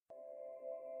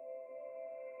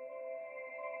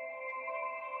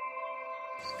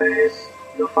Space,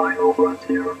 the final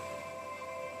frontier.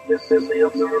 This is the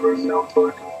Observer's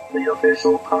Notebook, the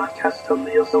official podcast of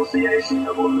the Association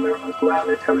of Lunar and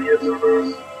Planetary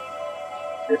Observers.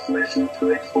 Its mission to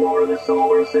explore the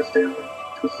solar system,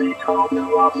 to seek out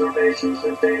new observations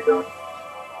and data,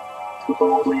 to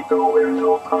boldly go where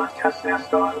no podcast has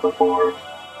gone before.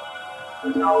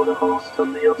 And now the host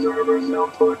of the Observer's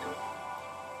Notebook,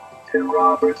 Tim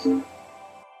Robertson.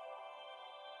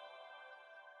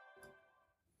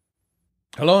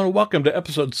 Hello and welcome to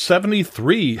episode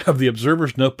 73 of the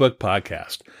Observer's Notebook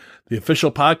podcast, the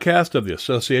official podcast of the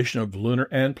Association of Lunar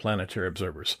and Planetary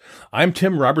Observers. I'm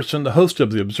Tim Robertson, the host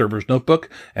of the Observer's Notebook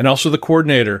and also the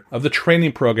coordinator of the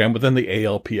training program within the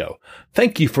ALPO.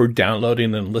 Thank you for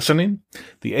downloading and listening.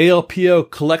 The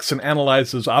ALPO collects and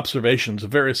analyzes observations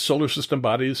of various solar system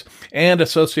bodies and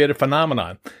associated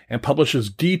phenomena and publishes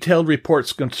detailed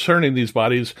reports concerning these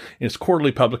bodies in its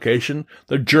quarterly publication,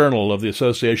 the Journal of the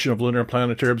Association of Lunar and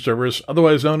Planetary Observers,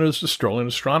 otherwise known as the Strolling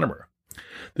Astronomer.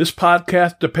 This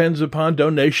podcast depends upon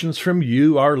donations from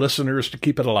you, our listeners, to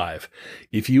keep it alive.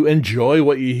 If you enjoy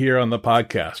what you hear on the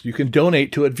podcast, you can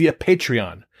donate to it via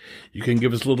Patreon. You can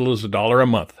give as little as $1 a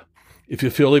month. If you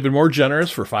feel even more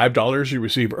generous, for $5, you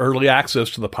receive early access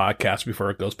to the podcast before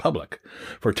it goes public.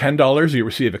 For $10, you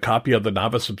receive a copy of the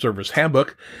Novice Observer's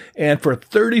Handbook. And for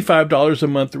 $35 a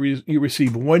month, you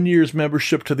receive 1 year's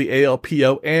membership to the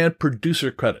ALPO and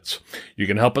producer credits. You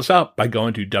can help us out by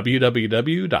going to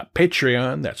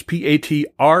www.patreon, that's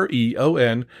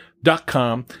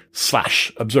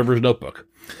patreon.com/Observer's Notebook.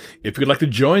 If you'd like to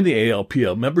join the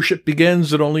ALPO, membership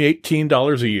begins at only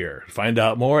 $18 a year. Find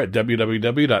out more at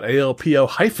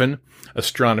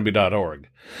www.alpo-astronomy.org.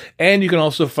 And you can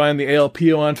also find the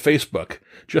ALPO on Facebook.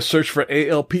 Just search for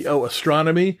ALPO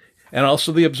Astronomy, and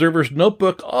also the Observer's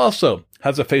Notebook also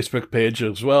has a Facebook page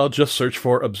as well. Just search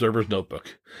for Observer's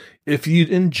Notebook. If you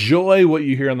enjoy what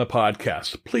you hear on the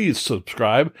podcast, please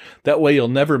subscribe. That way you'll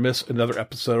never miss another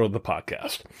episode of the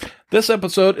podcast. This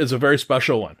episode is a very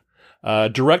special one.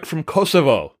 Direct from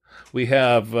Kosovo, we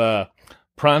have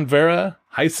Pranvera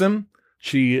Hysem.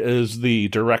 She is the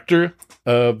director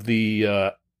of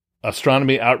the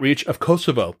astronomy outreach of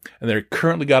Kosovo, and they're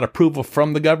currently got approval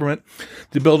from the government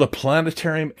to build a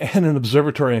planetarium and an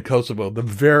observatory in Kosovo, the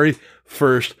very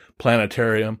first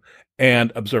planetarium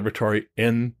and observatory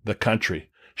in the country.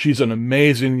 She's an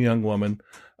amazing young woman.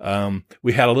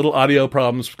 We had a little audio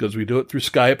problems because we do it through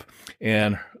Skype,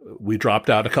 and we dropped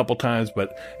out a couple times,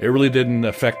 but it really didn't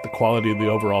affect the quality of the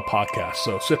overall podcast.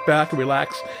 So sit back and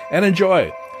relax and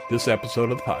enjoy this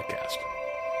episode of the podcast.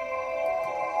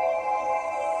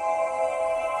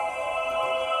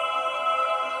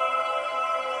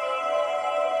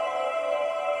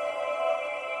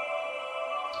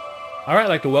 All right, I'd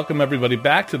like to welcome everybody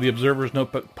back to the Observer's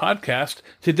Notebook podcast.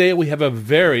 Today we have a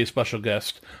very special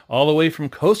guest all the way from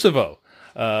Kosovo,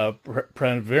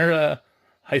 Pranvera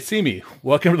Hysemi.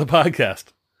 Welcome to the podcast.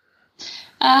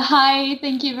 Hi,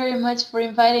 thank you very much for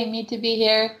inviting me to be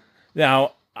here.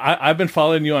 Now, I've been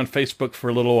following you on Facebook for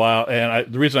a little while,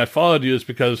 and the reason I followed you is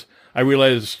because I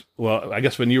realized, well, I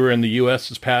guess when you were in the U.S.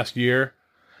 this past year,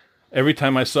 every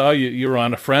time I saw you, you were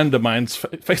on a friend of mine's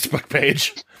Facebook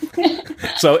page.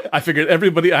 So I figured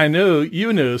everybody I knew,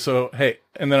 you knew. So, hey,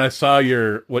 and then I saw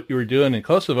what you were doing in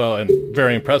Kosovo, and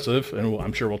very impressive. And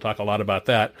I'm sure we'll talk a lot about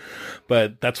that.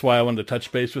 But that's why I wanted to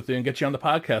touch base with you and get you on the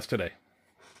podcast today.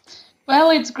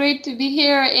 Well, it's great to be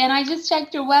here. And I just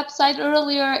checked your website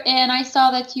earlier, and I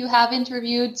saw that you have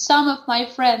interviewed some of my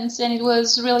friends, and it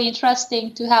was really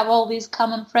interesting to have all these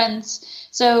common friends.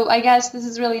 So I guess this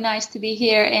is really nice to be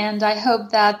here, and I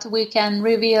hope that we can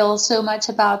reveal so much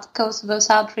about Kosovo's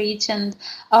outreach and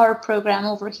our program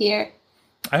over here.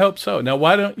 I hope so. Now,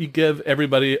 why don't you give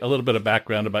everybody a little bit of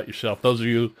background about yourself, those of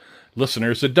you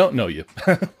listeners that don't know you?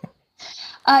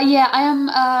 I am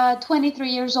 23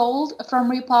 years old from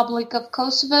Republic of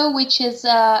Kosovo, which is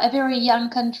a very young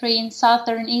country in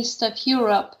southern east of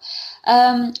Europe.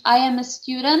 I am a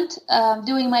student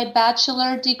doing my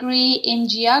bachelor degree in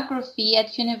geography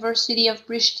at University of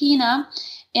Pristina,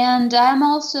 and I'm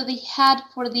also the head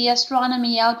for the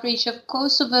Astronomy Outreach of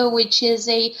Kosovo, which is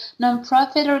a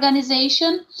non-profit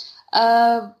organization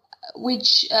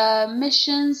which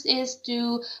missions is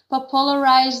to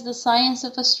popularize the science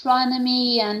of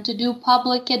astronomy and to do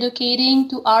public educating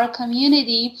to our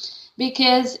community,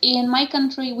 because in my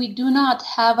country we do not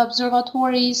have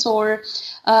observatories or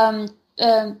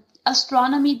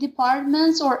astronomy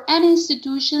departments or any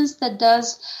institutions that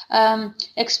does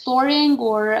exploring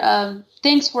or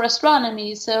things for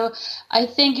astronomy. So I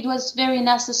think it was very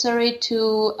necessary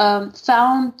to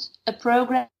found a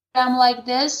program like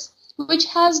this, which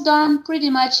has done pretty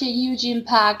much a huge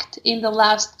impact in the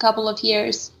last couple of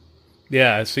years.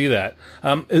 Yeah, I see that.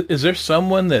 Is there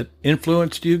someone that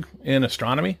influenced you in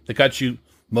astronomy that got you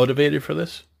motivated for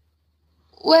this?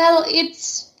 Well,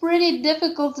 it's pretty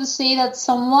difficult to say that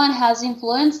someone has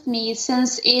influenced me,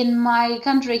 since in my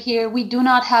country here we do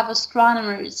not have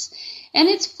astronomers. And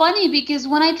it's funny because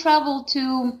when I travel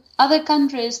to other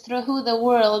countries throughout the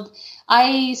world,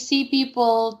 I see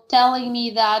people telling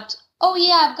me that, oh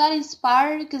yeah, I've got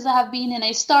inspired because I have been in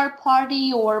a star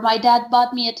party, or my dad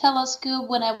bought me a telescope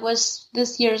when I was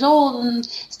this years old and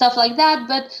stuff like that.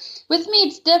 But with me,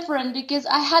 it's different because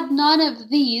I had none of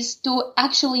these to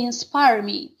actually inspire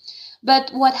me.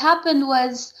 But what happened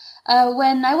was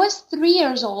when I was 3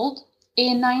 years old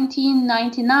in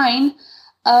 1999,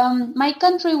 my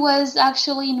country was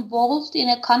actually involved in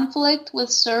a conflict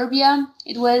with Serbia.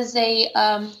 It was a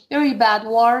very bad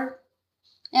war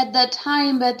at that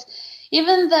time, but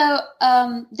even though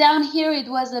down here it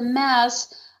was a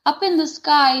mess, up in the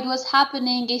sky it was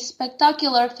happening a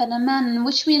spectacular phenomenon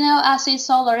which we know as a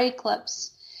solar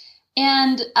eclipse.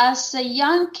 And as a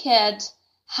young kid,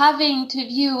 having to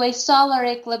view a solar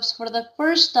eclipse for the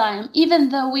first time, even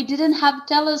though we didn't have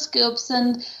telescopes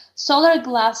and solar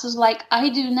glasses like I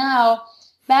do now,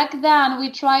 back then we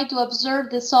tried to observe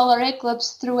the solar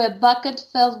eclipse through a bucket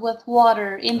filled with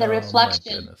water in the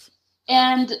reflection.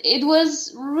 And it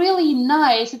was really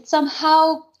nice. It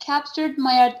somehow captured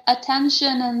my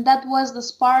attention, and that was the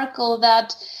sparkle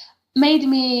that made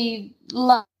me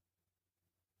love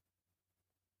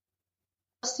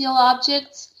celestial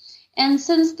objects. And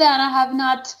since then, I have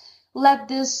not let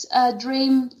this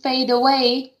dream fade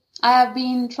away. I have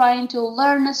been trying to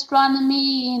learn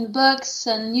astronomy in books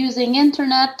and using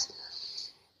internet.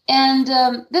 And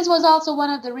this was also one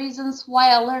of the reasons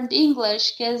why I learned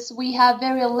English, because we have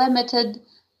very limited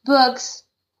books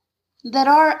that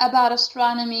are about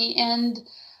astronomy. And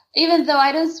even though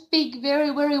I don't speak very,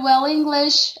 very well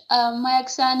English, my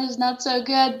accent is not so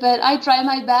good, but I try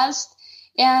my best.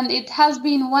 And it has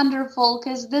been wonderful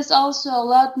because this also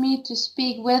allowed me to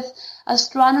speak with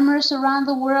astronomers around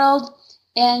the world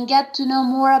and get to know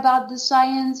more about the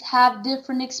science, have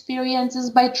different experiences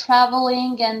by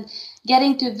traveling and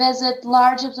getting to visit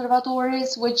large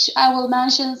observatories, which I will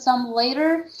mention some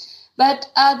later. But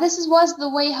this was the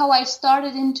way how I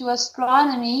started into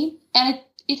astronomy, and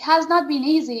it has not been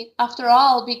easy after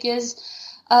all, because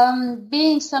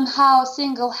being somehow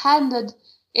single-handed,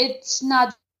 it's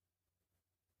not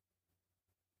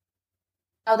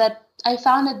that I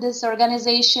founded this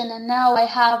organization, and now I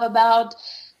have about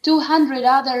 200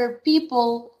 other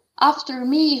people after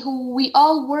me who we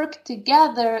all work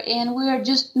together, and we're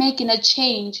just making a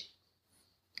change.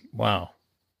 Wow.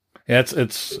 Yeah,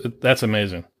 that's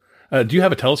amazing. Do you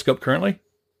have a telescope currently?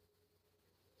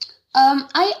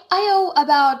 I owe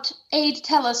about 8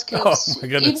 telescopes. Oh my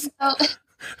goodness.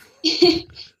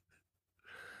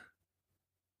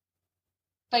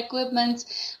 Equipment,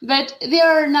 but they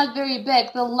are not very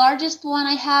big. The largest one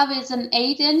I have is an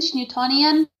 8-inch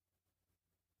Newtonian.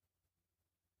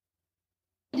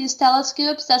 These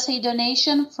telescopes as a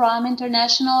donation from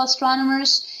international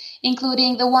astronomers,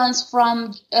 including the ones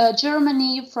from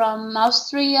Germany, from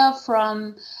Austria,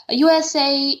 from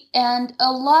USA, and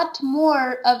a lot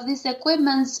more of these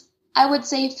equipments. I would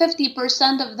say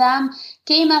 50% of them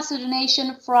came as a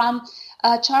donation from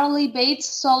Charlie Bates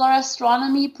Solar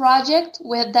Astronomy Project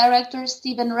with director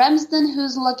Stephen Ramsden,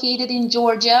 who's located in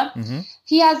Georgia. Mm-hmm.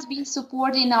 He has been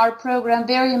supporting our program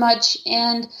very much,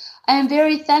 and I am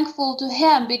very thankful to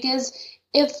him, because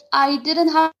if I didn't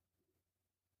have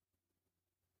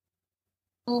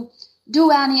to do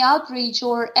any outreach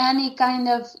or any kind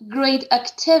of great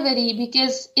activity,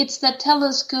 because it's the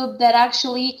telescope that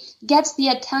actually gets the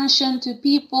attention to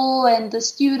people and the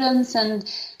students and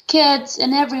kids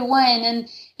and everyone. And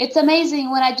it's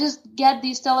amazing when I just get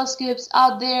these telescopes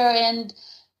out there and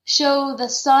show the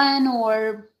sun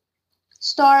or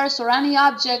stars or any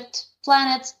object,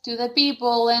 planets, to the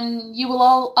people, and you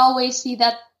will always see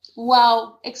that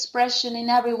wow expression in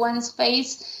everyone's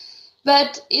face.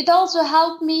 But it also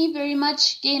helped me very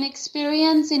much gain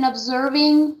experience in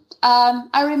observing.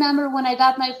 I remember when I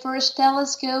got my first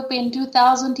telescope in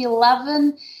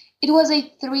 2011, it was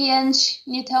a 3-inch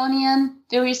Newtonian,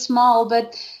 very small,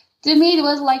 but to me it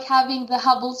was like having the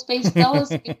Hubble Space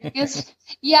Telescope, because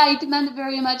it meant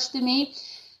very much to me.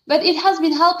 But it has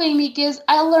been helping me because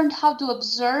I learned how to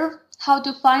observe, how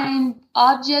to find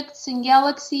objects in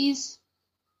galaxies.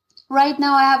 Right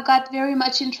now I have got very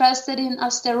much interested in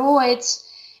asteroids,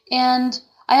 and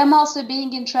I am also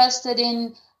being interested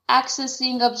in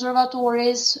accessing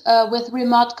observatories with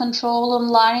remote control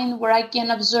online where I can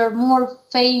observe more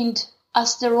faint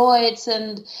asteroids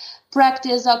and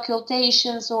practice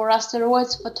occultations or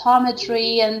asteroids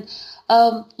photometry and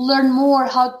learn more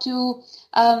how to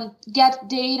get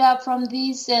data from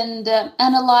these and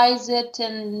analyze it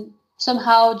and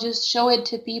somehow just show it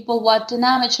to people what an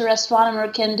amateur astronomer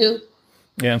can do.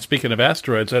 Yeah, and speaking of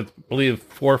asteroids, I believe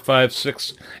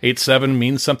 45687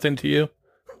 means something to you?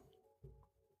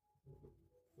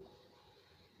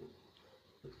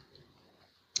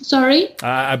 Sorry?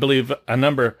 I believe a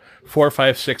number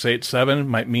 45687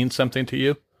 might mean something to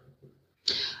you.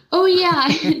 Oh yeah,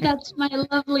 that's my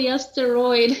lovely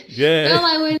asteroid. Yeah.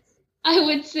 Well, I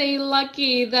would say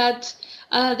lucky that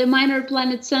the Minor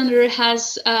Planet Center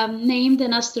has named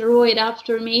an asteroid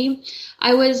after me.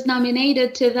 I was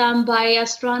nominated to them by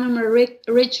astronomer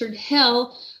Richard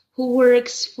Hill, who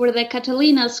works for the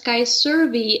Catalina Sky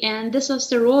Survey, and this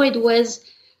asteroid was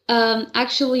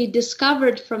actually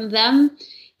discovered from them.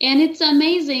 And it's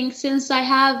amazing since I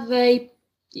have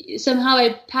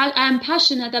I'm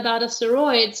passionate about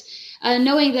asteroids,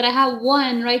 knowing that I have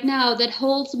one right now that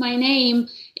holds my name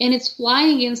and it's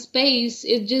flying in space.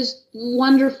 It's just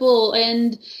wonderful,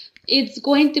 and it's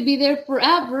going to be there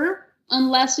forever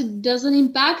unless it doesn't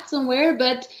impact somewhere.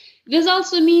 But this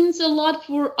also means a lot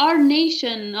for our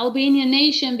nation, Albanian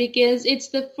nation, because it's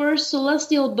the first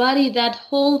celestial body that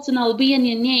holds an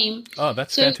Albanian name. Oh,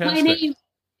 that's fantastic.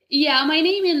 My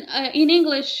name in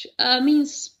English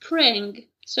means spring.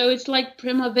 So it's like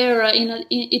primavera in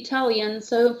Italian.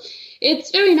 So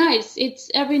it's very nice. It's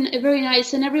very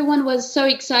nice. And everyone was so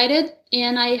excited.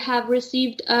 And I have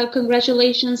received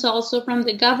congratulations also from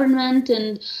the government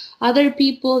and other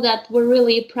people that were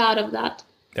really proud of that.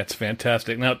 That's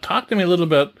fantastic. Now, talk to me a little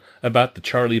bit about the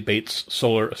Charlie Bates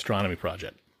Solar Astronomy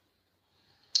Project.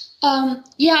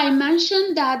 I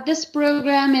mentioned that this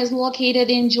program is located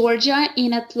in Georgia,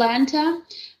 in Atlanta.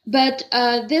 But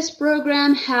this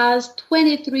program has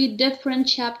 23 different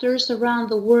chapters around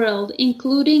the world,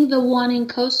 including the one in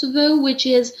Kosovo, which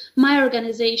is my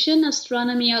organization,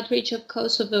 Astronomy Outreach of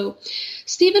Kosovo.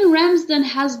 Stephen Ramsden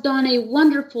has done a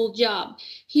wonderful job.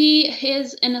 He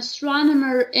is an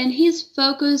astronomer, and he's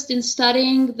focused in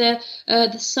studying the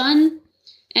sun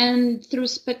and through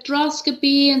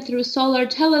spectroscopy and through solar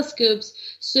telescopes.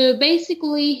 So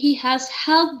basically, he has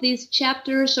helped these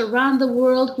chapters around the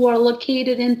world who are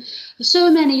located in so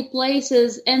many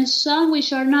places, and some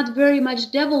which are not very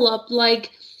much developed,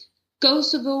 like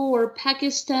Kosovo or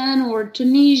Pakistan or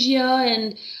Tunisia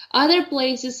and other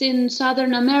places in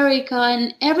Southern America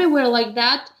and everywhere like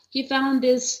that. He found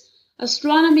these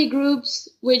astronomy groups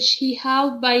which he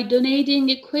helped by donating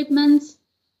equipment,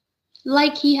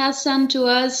 like he has sent to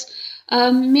us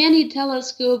many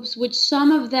telescopes, which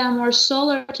some of them are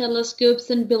solar telescopes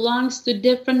and belongs to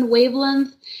different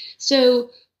wavelengths. So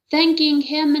thanking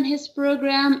him and his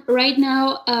program, right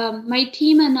now my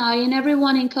team and I and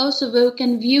everyone in Kosovo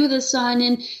can view the sun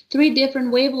in 3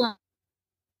 different wavelengths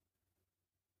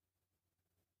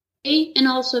and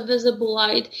also visible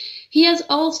light. He has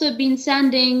also been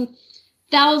sending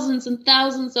thousands and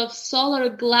thousands of solar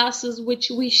glasses, which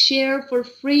we share for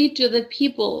free to the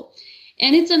people.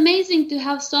 And it's amazing to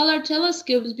have solar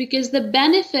telescopes, because the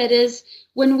benefit is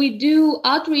when we do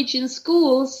outreach in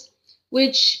schools,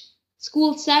 which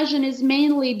school session is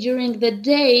mainly during the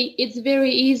day, it's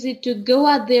very easy to go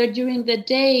out there during the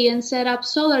day and set up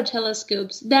solar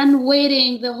telescopes, then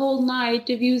waiting the whole night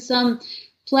to view some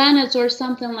planets or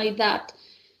something like that.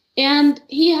 And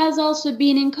he has also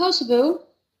been in Kosovo.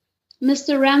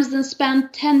 Mr. Ramsden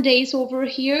spent 10 days over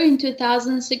here in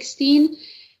 2016,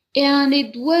 and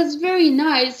it was very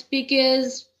nice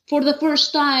because for the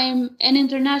first time an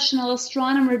international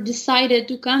astronomer decided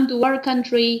to come to our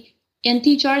country and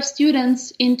teach our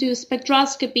students into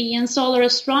spectroscopy and solar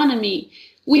astronomy.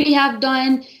 We have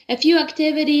done a few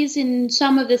activities in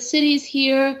some of the cities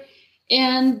here,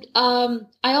 and I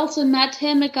also met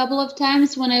him a couple of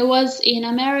times when I was in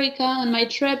America on my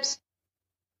trips.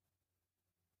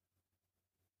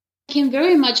 Him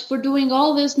very much for doing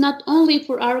all this, not only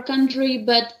for our country,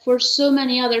 but for so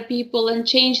many other people, and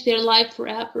change their life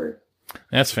forever.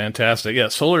 That's fantastic. Yeah,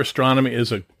 solar astronomy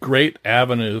is a great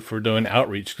avenue for doing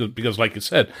outreach because, like you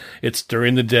said, it's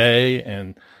during the day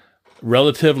and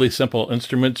relatively simple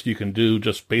instruments you can do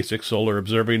just basic solar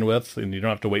observing with, and you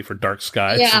don't have to wait for dark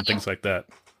skies and things like that.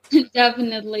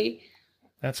 Definitely.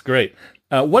 That's great.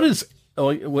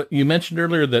 What you mentioned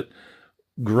earlier that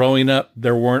growing up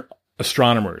there weren't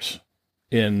astronomers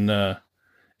in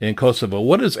Kosovo.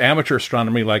 What is amateur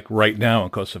astronomy like right now in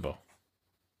Kosovo?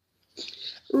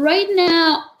 Right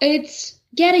now, it's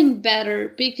getting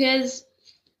better because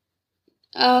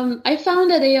I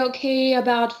founded AOK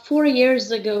about 4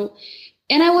 years ago,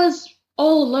 and I was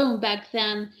all alone back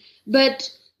then. But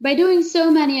by doing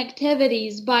so many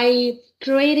activities, by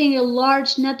creating a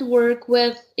large network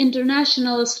with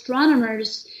international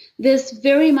astronomers, this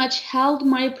very much helped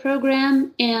my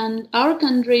program and our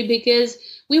country because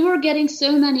we were getting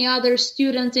so many other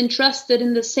students interested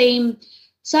in the same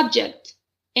subject.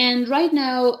 And right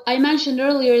now, I mentioned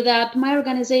earlier that my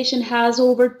organization has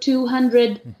over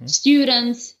 200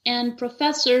 students and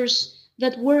professors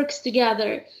that works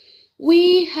together.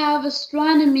 We have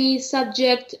astronomy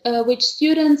subject which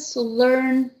students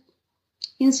learn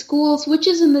in schools, which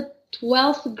is in the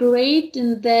 12th grade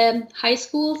in the high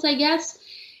schools, I guess.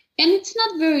 And it's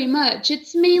not very much.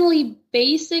 It's mainly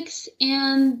basics,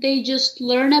 and they just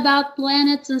learn about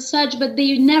planets and such, but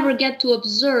they never get to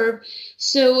observe.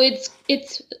 So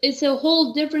it's a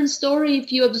whole different story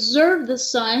if you observe the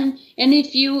sun and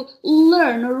if you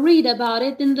learn or read about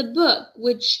it in the book,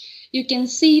 which you can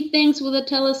see things with a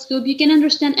telescope. You can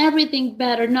understand everything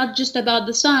better, not just about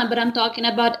the sun, but I'm talking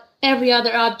about every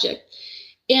other object.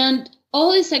 And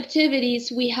all these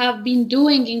activities we have been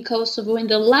doing in Kosovo in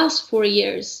the last 4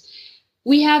 years.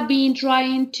 We have been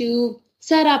trying to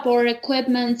set up our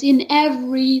equipment in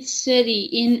every city,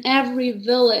 in every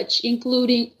village,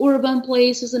 including urban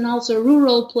places and also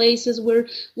rural places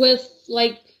with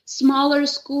like smaller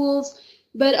schools.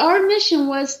 But our mission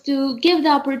was to give the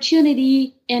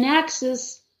opportunity and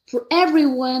access for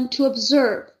everyone to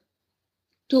observe,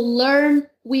 to learn.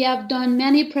 We have done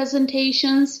many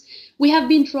presentations. We have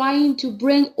been trying to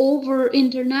bring over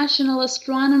international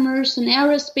astronomers and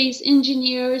aerospace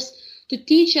engineers to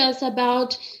teach us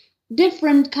about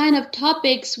different kind of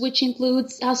topics, which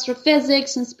includes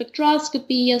astrophysics and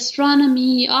spectroscopy,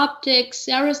 astronomy, optics,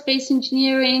 aerospace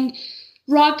engineering,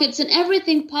 rockets, and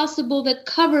everything possible that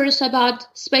covers about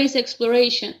space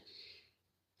exploration.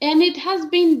 And it has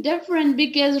been different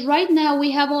because right now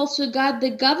we have also got the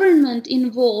government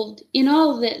involved in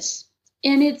all this.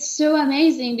 And it's so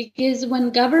amazing because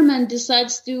when government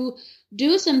decides to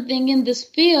do something in this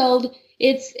field,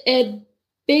 it's a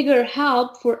bigger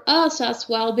help for us as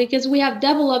well, because we have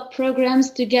developed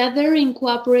programs together in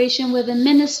cooperation with the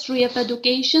Ministry of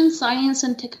Education, Science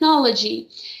and Technology.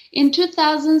 In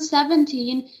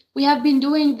 2017, we have been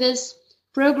doing this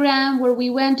program where we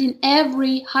went in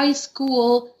every high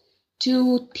school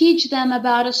to teach them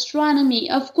about astronomy.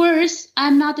 Of course,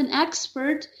 I'm not an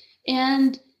expert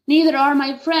and neither are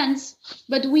my friends,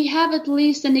 but we have at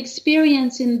least an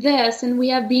experience in this, and we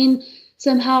have been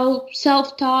somehow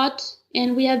self-taught,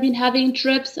 and we have been having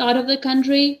trips out of the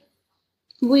country.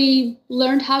 We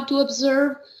learned how to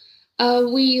observe.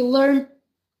 We learned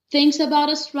things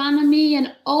about astronomy,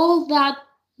 and all that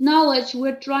knowledge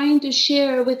we're trying to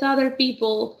share with other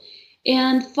people.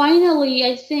 And finally,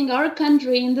 I think our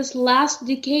country in this last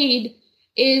decade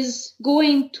is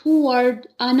going toward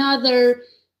another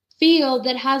field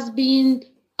that has been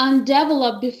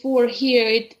undeveloped before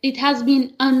here. It has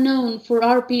been unknown for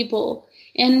our people.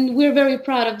 And we're very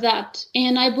proud of that.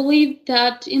 And I believe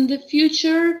that in the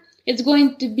future, it's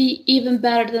going to be even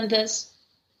better than this.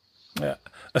 Yeah.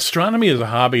 Astronomy is a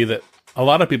hobby that a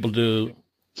lot of people do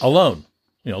alone.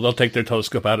 You know, they'll take their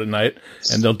telescope out at night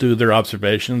and they'll do their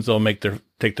observations. They'll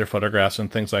take their photographs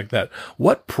and things like that.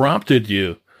 What prompted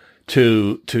you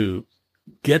to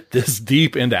get this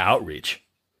deep into outreach?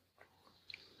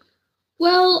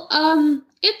 Well,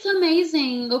 it's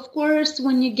amazing. Of course,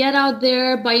 when you get out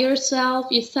there by yourself,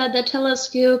 you set the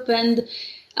telescope, and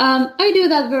I do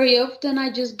that very often.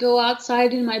 I just go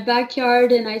outside in my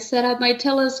backyard and I set up my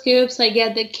telescopes. I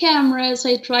get the cameras.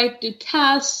 I try to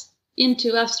test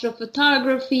into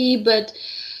astrophotography, but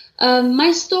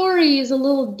my story is a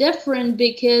little different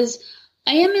because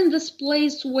I am in this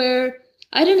place where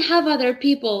I didn't have other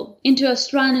people into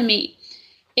astronomy.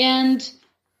 And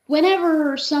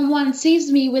whenever someone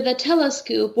sees me with a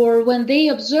telescope or when they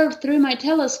observe through my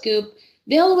telescope,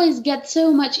 they always get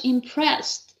so much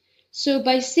impressed. So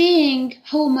by seeing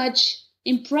how much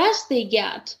impressed they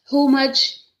get, how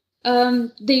much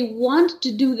they want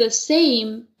to do the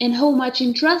same, and how much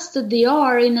interested they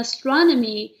are in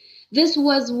astronomy, this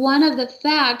was one of the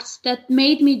facts that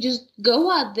made me just go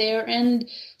out there and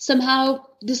somehow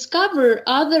discover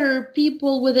other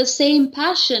people with the same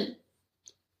passion.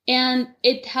 And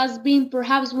it has been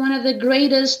perhaps one of the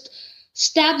greatest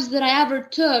steps that I ever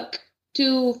took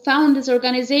to found this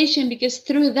organization, because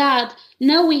through that,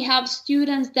 now we have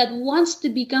students that wants to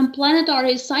become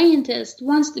planetary scientists,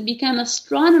 wants to become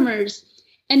astronomers.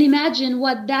 And imagine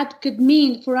what that could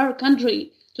mean for our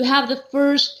country, to have the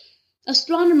first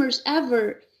astronomers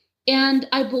ever And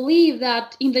I believe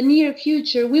that in the near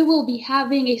future, we will be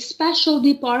having a special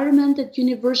department at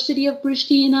University of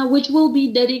Pristina, which will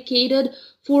be dedicated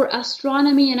for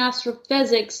astronomy and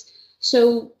astrophysics.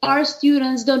 So our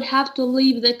students don't have to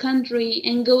leave the country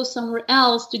and go somewhere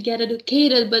else to get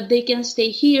educated, but they can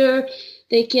stay here,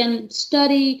 they can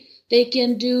study, they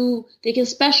can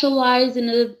specialize in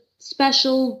a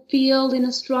special field in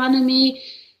astronomy.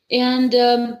 And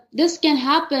this can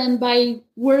happen by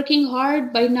working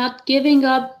hard, by not giving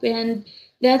up, and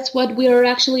that's what we are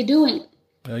actually doing.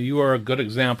 You are a good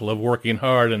example of working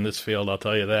hard in this field, I'll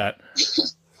tell you that.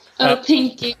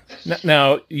 Thank you.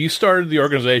 Now, you started the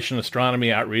organization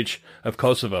Astronomy Outreach of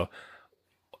Kosovo.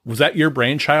 Was that your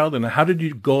brainchild, and how did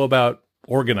you go about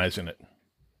organizing it?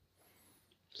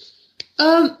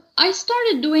 I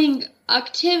started doing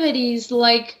activities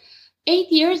like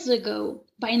 8 years ago.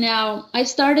 By now, I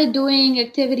started doing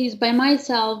activities by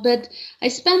myself, but I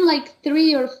spent like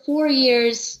 3 or 4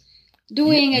 years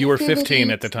doing You were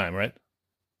 15 at the time, right?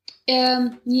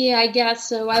 Yeah, I guess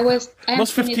so. Most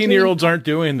 15-year-olds aren't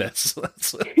doing this.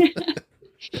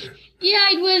 Yeah,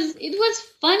 it was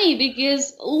funny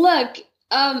because look,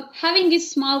 having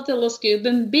this small telescope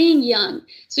and being young,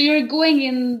 so you're going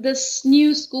in this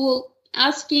new school,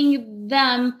 asking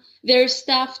them their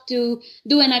staff to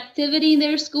do an activity in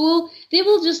their school, they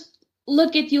will just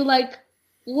look at you like,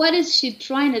 what is she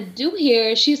trying to do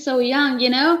here? She's so young, you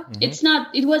know?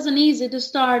 Mm-hmm. It wasn't easy to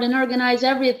start and organize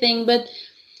everything, but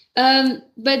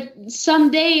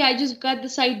someday I just got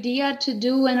this idea to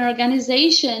do an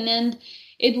organization, and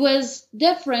it was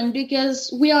different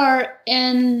because we are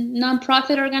a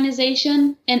nonprofit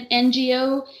organization, an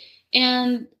NGO,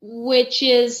 and which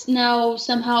is now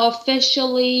somehow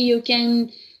officially you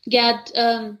can get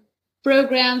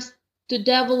programs to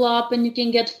develop, and you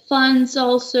can get funds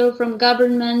also from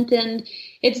government, and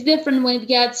it's different when it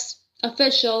gets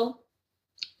official.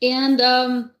 And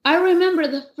I remember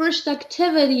the first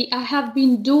activity I have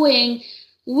been doing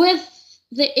with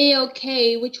the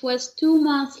AOK, which was 2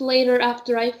 months later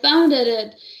after I founded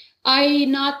it. I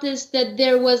noticed that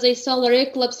there was a solar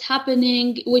eclipse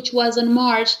happening, which was in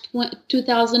March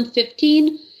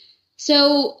 2015.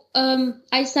 So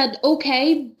I said,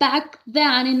 okay, back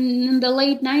then in the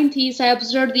late 90s, I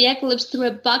observed the eclipse through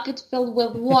a bucket filled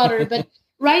with water. But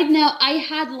right now I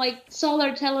had like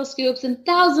solar telescopes and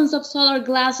thousands of solar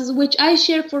glasses, which I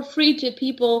share for free to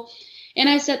people. And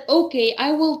I said, okay,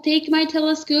 I will take my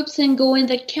telescopes and go in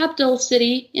the capital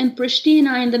city in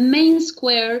Pristina, in the main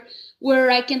square,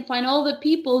 where I can find all the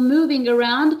people moving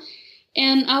around.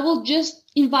 And I will just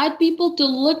invite people to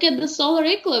look at the solar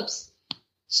eclipse.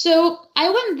 So I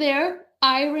went there.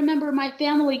 I remember my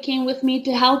family came with me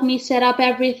to help me set up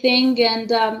everything, and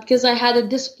because I had a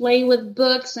display with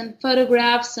books and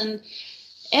photographs and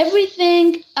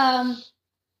everything.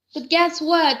 But guess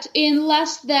what? In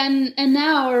less than an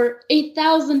hour,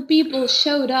 8,000 people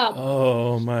showed up.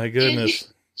 Oh, my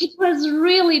goodness. It was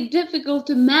really difficult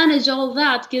to manage all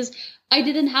that because I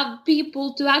didn't have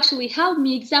people to actually help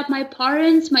me except my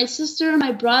parents, my sister,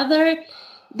 my brother.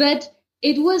 But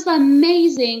it was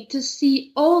amazing to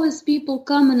see all these people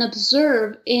come and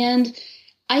observe, and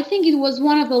I think it was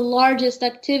one of the largest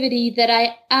activity that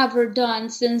I ever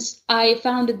done since I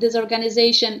founded this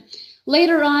organization.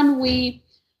 Later on, we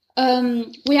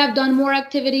have done more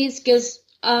activities because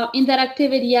in that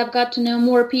activity I've got to know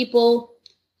more people.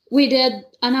 We did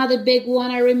another big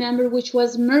one I remember, which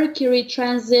was Mercury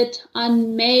transit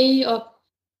on May of.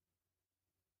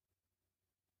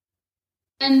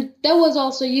 And that was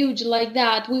also huge like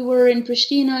that. We were in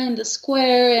Pristina in the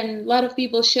square, and a lot of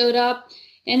people showed up.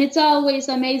 And it's always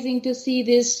amazing to see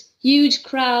these huge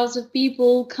crowds of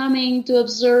people coming to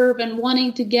observe and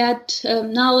wanting to get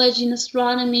knowledge in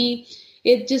astronomy.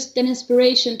 It's just an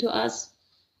inspiration to us.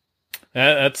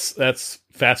 That's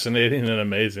fascinating and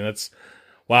amazing. That's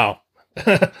wow.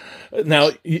 Now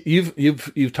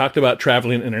you've talked about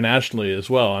traveling internationally as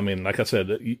well. I mean, like I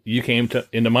said, you came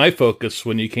into my focus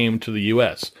when you came to the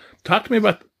U.S. Talk to me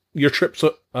about your trips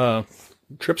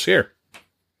here.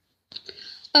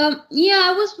 Yeah,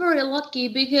 I was very lucky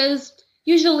because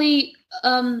usually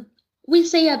we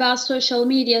say about social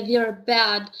media they're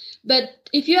bad, but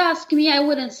if you ask me, I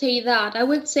wouldn't say that. I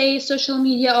would say social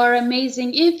media are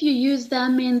amazing if you use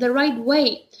them in the right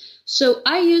way. So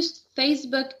I used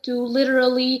Facebook to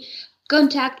literally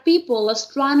contact people,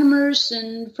 astronomers,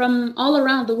 and from all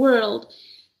around the world.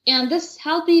 And this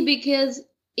helped me because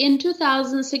in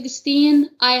 2016,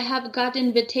 I have got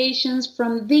invitations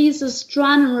from these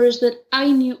astronomers that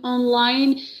I knew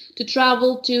online to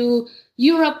travel to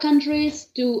Europe countries,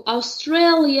 to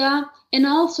Australia, and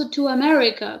also to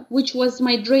America, which was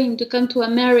my dream to come to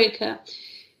America.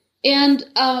 And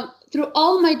through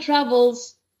all my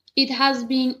travels, it has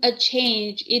been a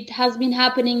change. It has been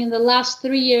happening in the last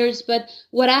 3 years, but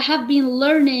what I have been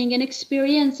learning and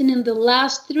experiencing in the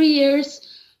last 3 years,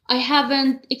 I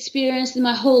haven't experienced in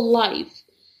my whole life.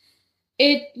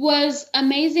 It was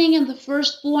amazing in the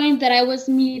first point that I was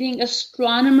meeting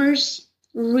astronomers,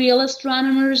 real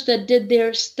astronomers that did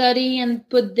their study and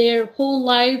put their whole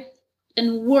life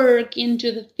and work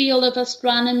into the field of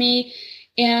astronomy,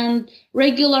 and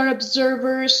regular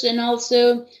observers and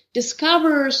also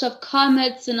discoverers of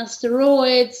comets and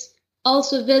asteroids,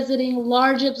 also visiting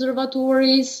large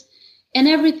observatories and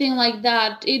everything like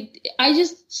that. I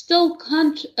just still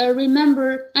can't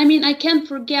remember. I mean, I can't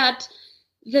forget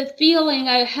the feeling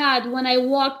I had when I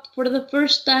walked for the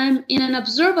first time in an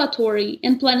observatory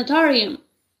and planetarium,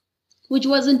 which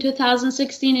was in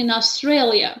 2016 in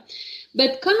Australia.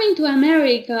 But coming to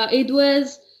America, it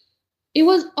was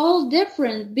all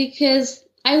different because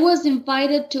I was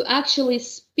invited to actually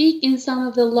speak in some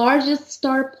of the largest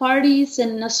star parties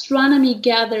and astronomy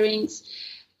gatherings.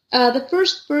 The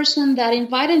first person that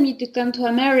invited me to come to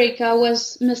America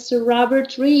was Mr.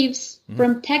 Robert Reeves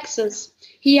from Texas.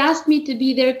 He asked me to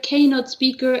be their keynote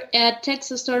speaker at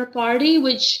Texas Star Party,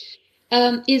 which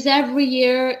is every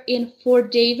year in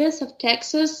Fort Davis of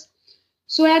Texas.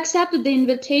 So I accepted the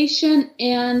invitation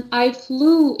and I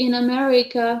flew in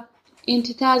America in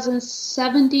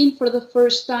 2017 for the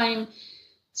first time.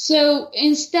 So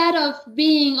instead of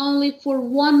being only for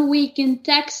 1 week in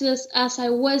Texas as I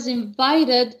was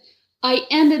invited, I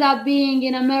ended up being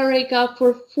in America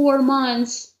for 4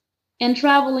 months and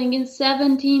traveling in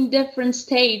 17 different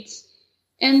states.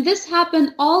 And this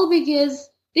happened all because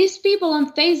these people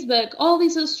on Facebook, all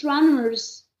these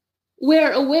astronomers,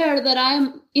 were aware that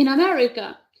I'm in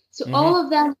America. So all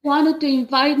of them wanted to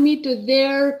invite me to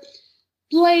their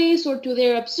place or to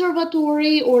their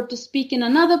observatory or to speak in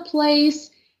another place.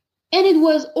 And it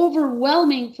was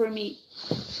overwhelming for me.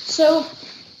 So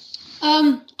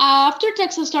after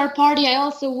Texas Star Party, I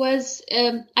also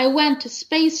I went to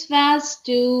Space Fest,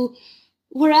 to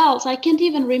where else? I can't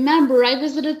even remember. I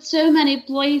visited so many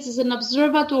places and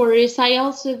observatories. I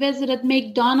also visited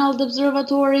McDonald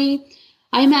Observatory.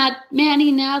 I met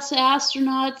many NASA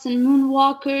astronauts and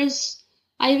moonwalkers.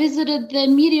 I visited the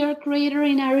Meteor Crater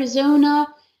in Arizona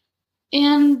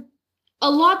and a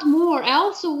lot more. I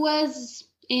also was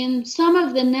in some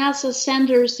of the NASA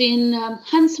centers in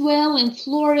Huntsville, in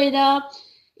Florida,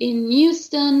 in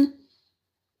Houston,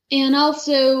 and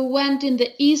also went in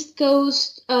the East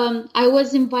Coast. I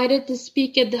was invited to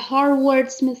speak at the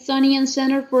Harvard Smithsonian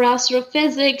Center for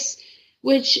Astrophysics,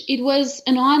 which it was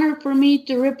an honor for me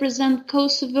to represent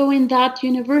Kosovo in that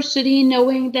university,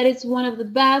 knowing that it's one of the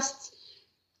best.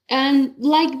 And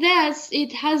like this,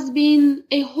 it has been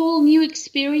a whole new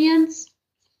experience.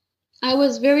 I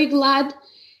was very glad,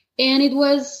 and it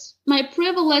was my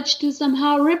privilege to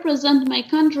somehow represent my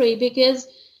country because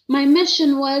my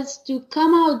mission was to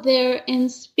come out there and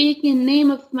speak in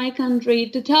name of my country,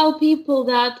 to tell people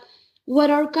that what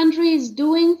our country is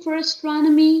doing for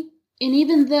astronomy, and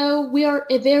even though we are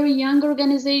a very young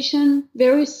organization,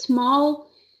 very small,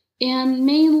 and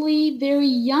mainly very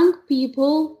young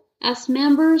people as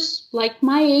members, like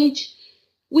my age,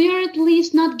 we are at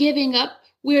least not giving up.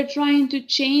 We are trying to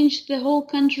change the whole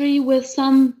country with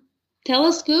some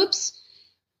telescopes,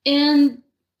 and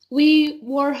we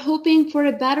were hoping for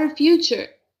a better future.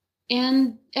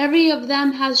 And every of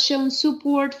them has shown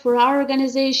support for our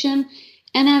organization,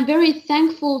 and I'm very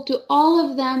thankful to all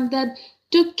of them that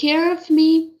took care of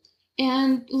me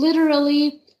and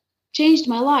literally changed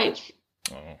my life.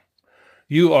 Oh.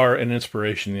 You are an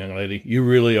inspiration, young lady. You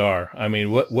really are. I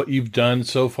mean, what you've done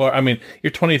so far. I mean, you're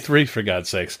 23, for God's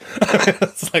sakes.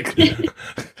 It's like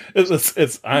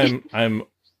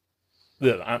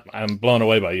I'm blown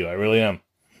away by you. I really am.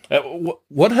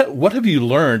 What have you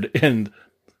learned in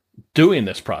doing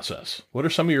this process? What are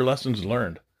some of your lessons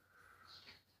learned?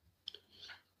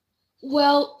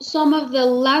 Well, some of the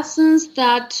lessons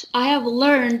that I have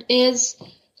learned is,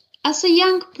 as a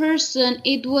young person,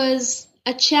 it was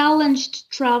a challenge to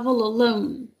travel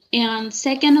alone. And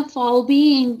second of all,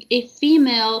 being a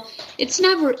female, it's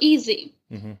never easy.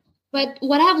 Mm-hmm. But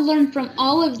what I've learned from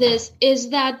all of this is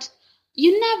that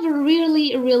you never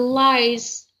really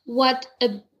realize what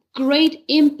a great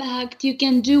impact you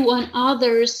can do on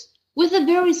others with a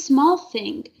very small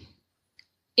thing.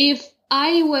 If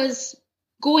I was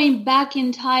going back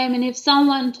in time and if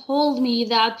someone told me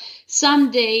that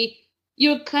someday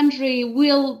your country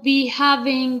will be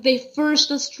having the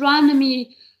first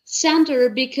astronomy center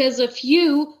because of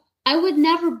you, I would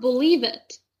never believe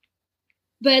it.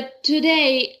 But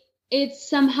today, it's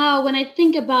somehow, when I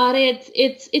think about it,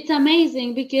 it's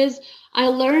amazing because I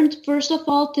learned, first of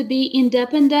all, to be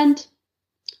independent.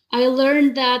 I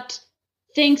learned that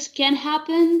things can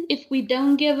happen if we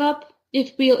don't give up,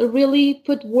 if we really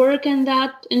put work in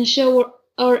that and show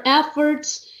our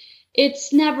efforts.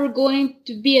 It's never going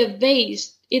to be a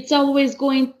waste. It's always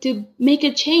going to make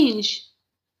a change.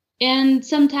 And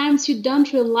sometimes you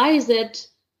don't realize it,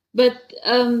 but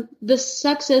the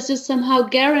success is somehow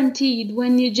guaranteed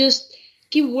when you just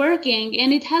keep working.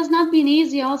 And it has not been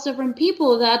easy also from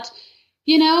people that,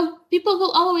 people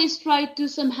will always try to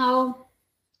somehow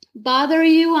bother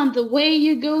you on the way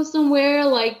you go somewhere.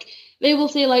 Like they will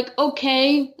say like,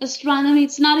 okay, astronomy,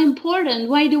 it's not important.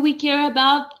 Why do we care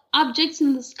about objects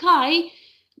in the sky?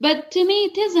 But to me,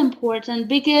 it is important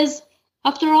because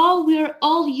after all, we're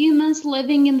all humans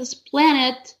living in this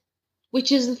planet,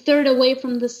 which is a third away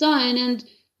from the sun, and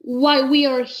why we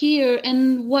are here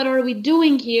and what are we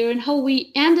doing here and how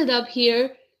we ended up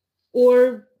here,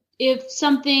 or if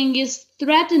something is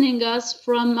threatening us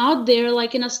from out there,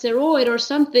 like an asteroid or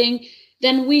something,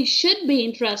 then we should be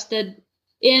interested.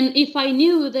 And if I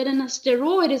knew that an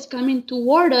asteroid is coming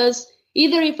toward us,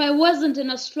 either if I wasn't an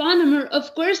astronomer,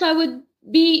 of course I would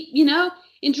be,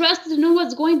 interested to know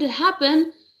what's going to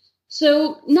happen.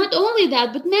 So not only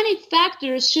that, but many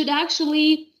factors should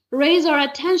actually raise our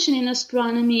attention in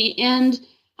astronomy. And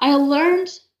I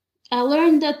learned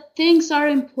that things are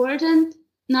important,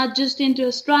 not just into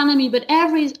astronomy, but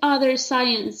every other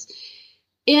science.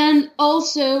 And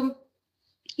also,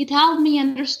 it helped me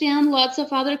understand lots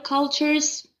of other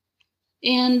cultures.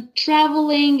 And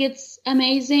traveling, it's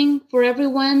amazing for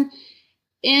everyone.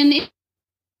 And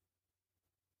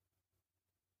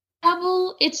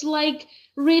travel, it's like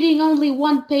reading only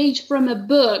one page from a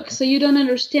book, so you don't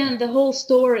understand the whole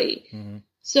story. Mm-hmm.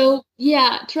 So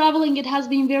yeah, traveling, it has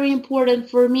been very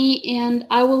important for me, and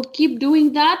I will keep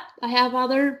doing that. I have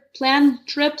other planned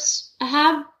trips I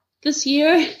have this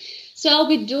year, so I'll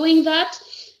be doing that.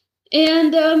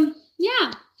 And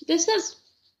this is.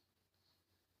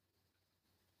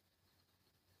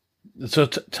 So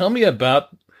tell me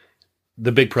about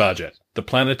the big project, the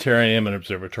Planetarium and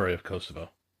Observatory of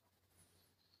Kosovo.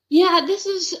 Yeah, this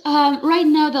is right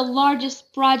now the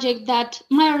largest project that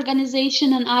my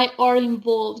organization and I are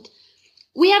involved.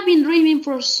 We have been dreaming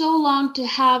for so long to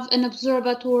have an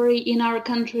observatory in our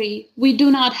country. We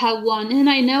do not have one. And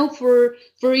I know for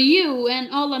you and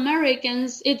all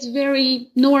Americans, it's very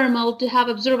normal to have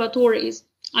observatories.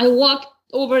 I walked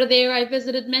over there. I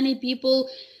visited many people.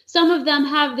 Some of them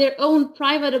have their own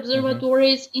private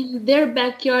observatories in their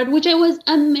backyard, which I was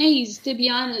amazed, to be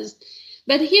honest.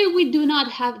 But here we do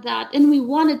not have that, and we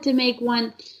wanted to make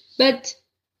one. But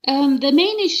the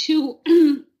main issue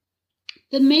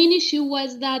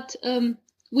was that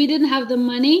we didn't have the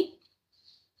money.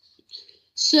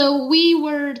 So we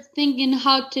were thinking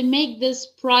how to make this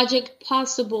project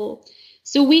possible.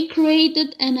 So we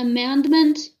created an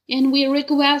amendment, and we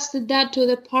requested that to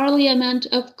the Parliament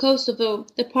of Kosovo,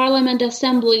 the Parliament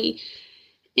Assembly.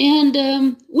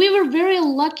 And we were very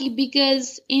lucky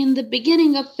because in the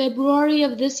beginning of February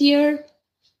of this year,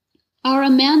 our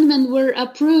amendment were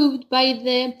approved by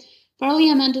the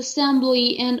Parliament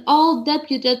Assembly, and all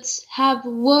deputies have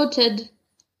voted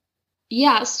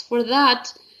yes for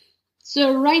that.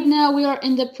 So right now we are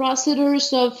in the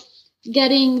procedures of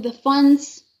getting the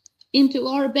funds into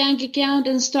our bank account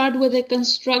and start with the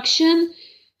construction.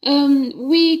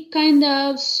 We kind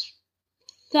of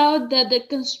thought that the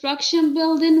construction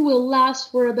building will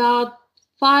last for about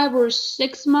 5 or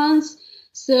 6 months.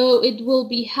 So it will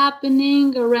be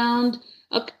happening around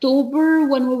October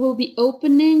when we will be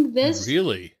opening this.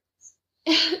 Really?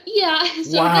 Yeah.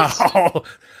 So wow.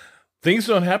 Things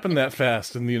don't happen that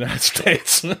fast in the United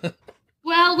States.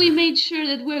 Well, we made sure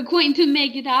that we're going to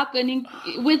make it happen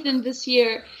within this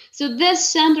year. So this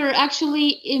center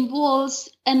actually involves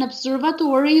an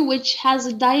observatory which has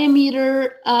a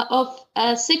diameter of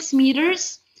 6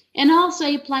 meters, and also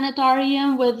a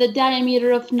planetarium with a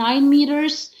diameter of 9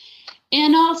 meters,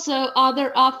 and also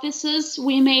other offices.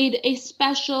 We made a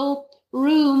special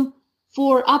room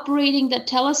for operating the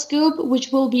telescope,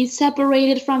 which will be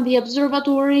separated from the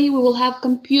observatory. We will have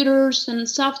computers and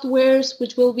softwares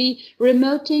which will be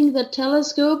remoting the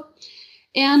telescope.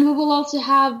 And we will also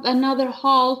have another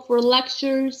hall for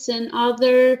lectures and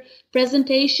other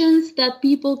presentations that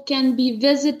people can be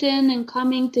visiting and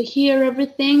coming to hear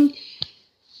everything.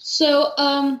 So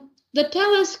the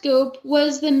telescope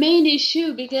was the main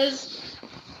issue because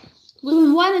when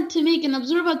we wanted to make an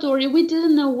observatory, we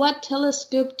didn't know what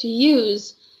telescope to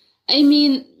use. I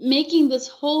mean, making this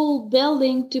whole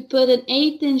building to put an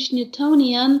 8-inch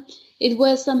Newtonian, it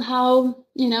was somehow,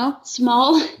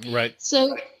 small. Right.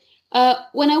 So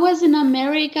when I was in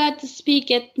America to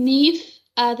speak at NEAF,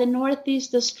 the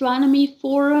Northeast Astronomy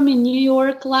Forum in New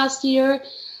York last year,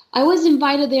 I was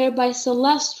invited there by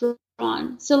Celestron.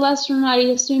 Celestron, I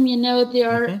assume you know,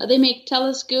 they make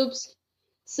telescopes.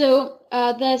 So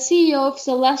the CEO of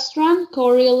Celestron,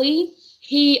 Corey Lee,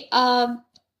 he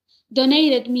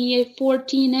donated me a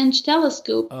 14-inch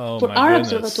telescope for our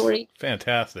observatory.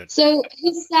 Fantastic. So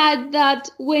he said that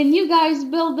when you guys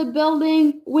build the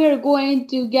building, we're going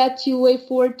to get you a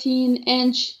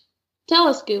 14-inch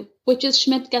telescope, which is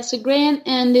Schmidt-Cassegrain,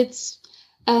 and it's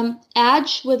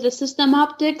Edge with the system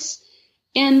optics.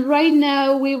 And right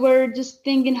now we were just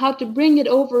thinking how to bring it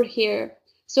over here.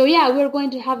 So yeah, we're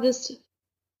going to have this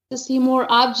to see more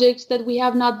objects that we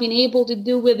have not been able to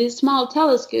do with these small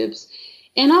telescopes.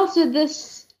 And also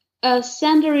this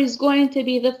center is going to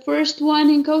be the first one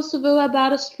in Kosovo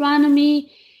about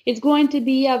astronomy. It's going to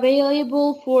be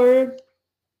available for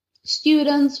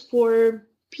students, for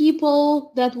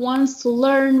people that wants to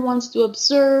learn, wants to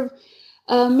observe.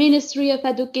 Ministry of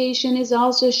Education is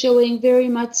also showing very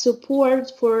much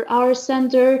support for our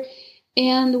center,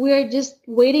 and we're just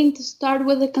waiting to start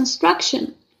with the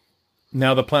construction.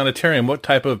 Now, the planetarium, what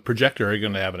type of projector are you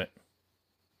going to have in it?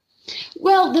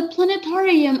 Well, the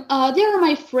planetarium, there are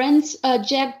my friends,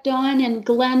 Jack Dunn and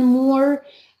Glenn Moore.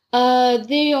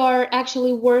 They are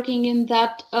actually working in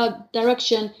that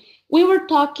direction. We were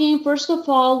talking, first of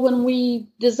all, when we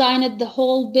designed the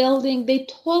whole building, they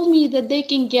told me that they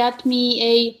can get me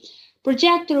a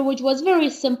projector, which was very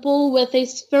simple with a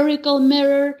spherical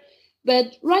mirror.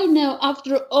 But right now,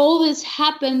 after all this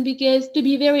happened, because to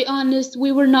be very honest,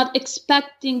 we were not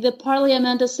expecting the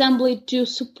Parliament Assembly to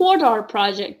support our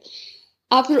project.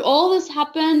 After all this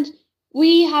happened,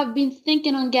 we have been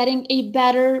thinking on getting a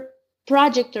better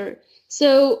projector.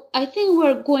 So I think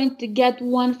we're going to get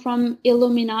one from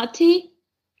Illuminati.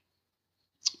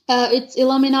 It's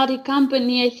Illuminati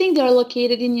company. I think they're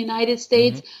located in the United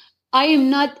States. Mm-hmm. I am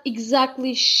not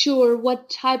exactly sure what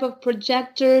type of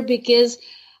projector because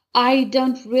I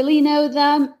don't really know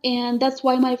them, and that's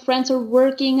why my friends are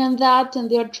working on that, and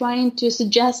they're trying to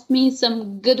suggest me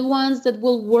some good ones that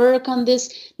will work on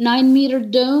this 9-meter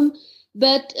dome.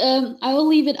 But I will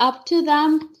leave it up to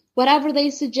them. Whatever they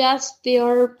suggest, they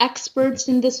are experts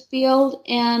in this field,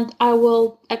 and I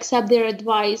will accept their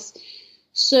advice.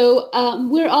 So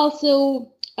we're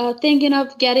also thinking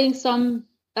of getting some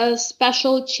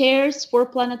special chairs for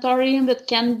planetarium that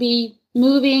can be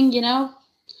moving,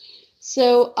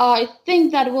 So I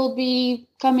think that will be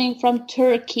coming from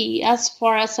Turkey, as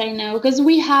far as I know, because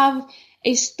we have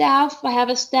a staff. I have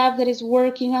a staff that is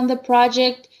working on the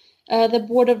project, the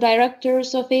board of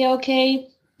directors of AOK.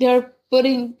 They're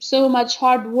putting so much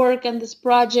hard work on this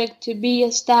project to be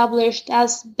established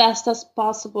as best as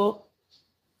possible.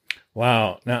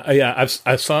 Wow. Now, yeah,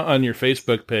 I saw on your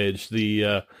Facebook page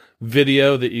the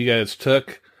video that you guys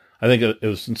took. I think it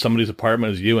was in somebody's apartment.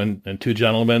 It was you and two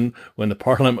gentlemen when the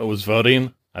Parliament was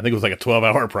voting. I think it was like a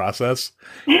 12-hour process.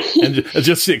 And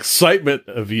just the excitement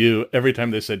of you every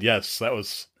time they said yes, that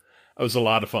was a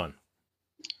lot of fun.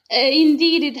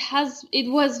 Indeed,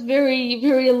 it was very,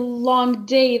 very long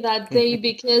day that day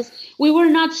because we were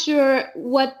not sure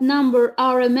what number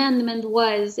our amendment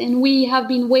was. And we have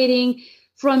been waiting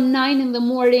from 9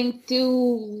 a.m.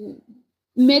 to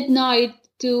midnight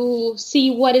to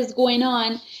see what is going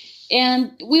on.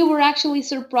 And we were actually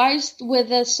surprised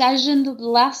with a session that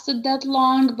lasted that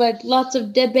long, but lots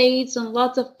of debates and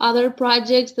lots of other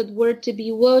projects that were to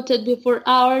be voted before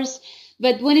ours.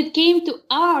 But when it came to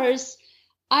ours,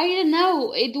 I don't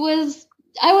know.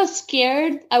 I was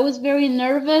scared. I was very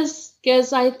nervous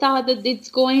because I thought that it's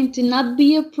going to not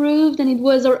be approved and it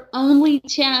was our only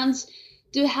chance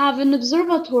to have an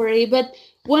observatory. But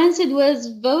once it was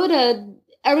voted,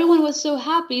 everyone was so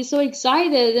happy, so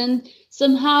excited, and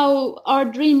somehow our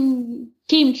dream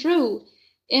came true.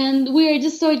 And we are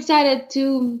just so excited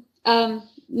to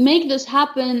make this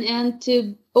happen and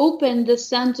to open the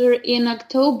center in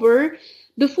October.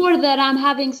 Before that, I'm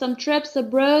having some trips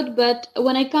abroad, but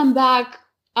when I come back,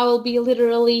 I will be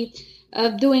literally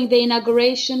doing the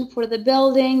inauguration for the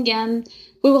building, and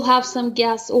we will have some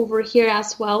guests over here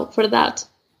as well for that.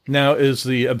 Now, is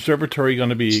the observatory going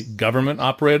to be government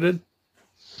operated?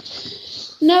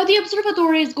 No, the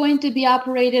observatory is going to be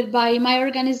operated by my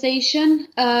organization.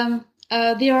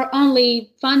 They are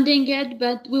only funding it,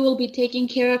 but we will be taking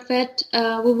care of it.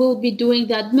 We will be doing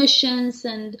the admissions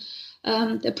and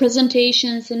the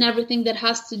presentations and everything that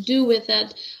has to do with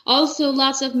it. Also,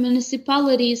 lots of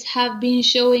municipalities have been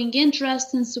showing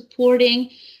interest in supporting,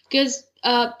 because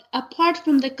apart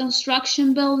from the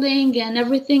construction building and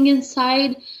everything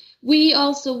inside, we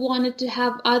also wanted to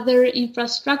have other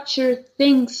infrastructure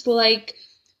things like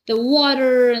the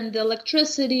water and the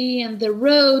electricity and the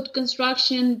road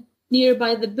construction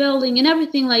nearby the building and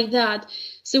everything like that.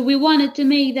 So we wanted to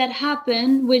make that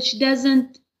happen, which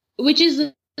isn't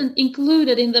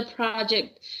included in the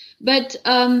project. But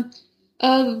a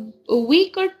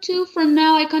week or two from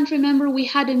now, I can't remember, we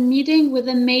had a meeting with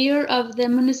the mayor of the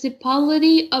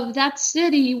municipality of that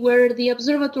city where the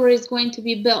observatory is going to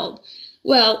be built.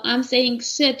 Well, I'm saying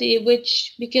city,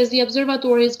 because the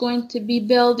observatory is going to be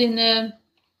built in a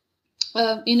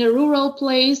rural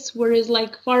place where it's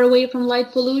like far away from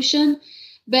light pollution.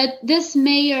 But this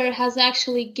mayor has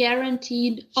actually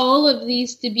guaranteed all of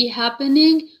these to be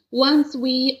happening once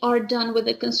we are done with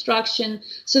the construction.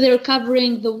 So they're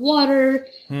covering the water,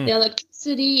 the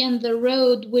electricity, and the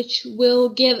road, which will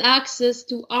give access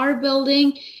to our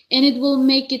building, and it will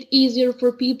make it easier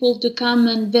for people to come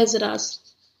and visit us.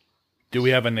 Do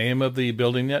we have a name of the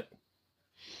building yet?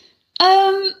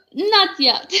 Not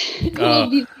yet. We'll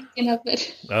be thinking of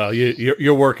it. Oh,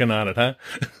 you're working on it, huh?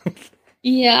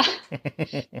 Yeah.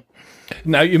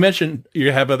 Now, you mentioned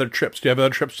you have other trips. Do you have other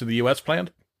trips to the U.S.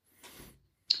 planned?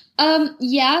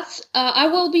 Yes. I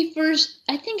will be first.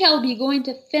 I think I'll be going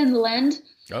to Finland,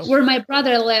 where my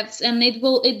brother lives, and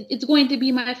it's going to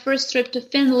be my first trip to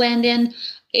Finland. And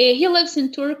he lives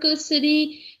in Turku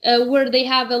City, where they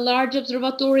have a large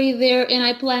observatory there, and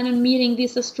I plan on meeting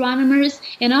these astronomers.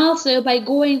 And also, by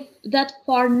going that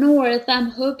far north, I'm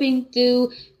hoping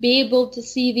to be able to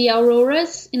see the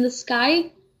auroras in the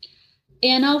sky.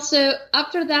 And also,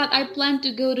 after that, I plan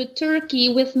to go to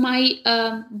Turkey with my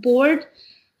board.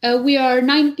 We are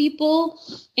 9 people,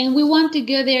 and we want to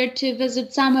go there to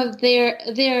visit some of their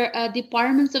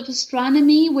departments of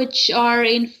astronomy, which are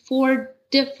in 4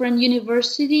 different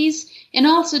universities, and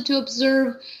also to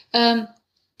observe,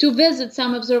 to visit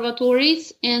some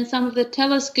observatories and some of the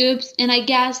telescopes. And I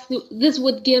guess this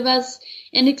would give us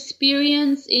an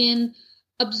experience in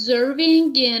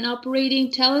observing and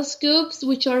operating telescopes,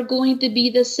 which are going to be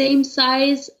the same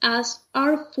size as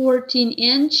our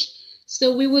 14-inch.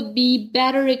 So we would be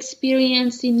better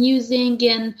experienced in using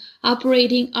and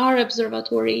operating our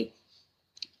observatory.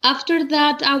 After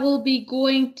that, I will be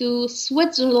going to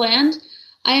Switzerland.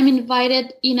 I am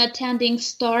invited in attending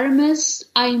StarMUS.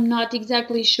 I'm not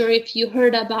exactly sure if you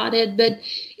heard about it, but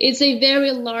it's a very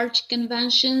large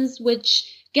convention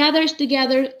which gathers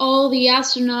together all the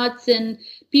astronauts and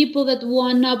people that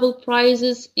won Nobel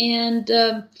Prizes and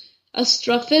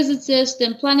astrophysicists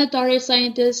and planetary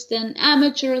scientists and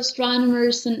amateur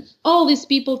astronomers and all these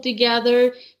people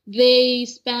together. They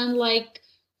spend like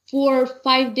 4 or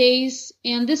 5 days,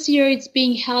 and this year it's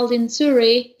being held in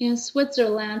Zurich in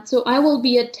Switzerland. So I will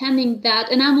be attending that,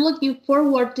 and I'm looking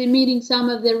forward to meeting some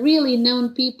of the really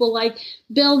known people like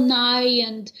Bill Nye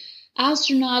and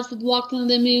astronauts that walked on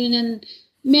the moon, and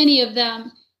many of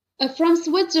them. From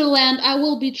Switzerland, I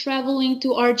will be traveling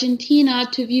to Argentina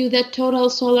to view the total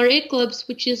solar eclipse,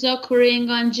 which is occurring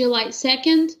on July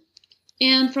 2nd.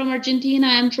 And from Argentina,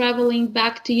 I'm traveling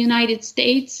back to United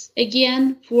States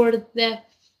again for the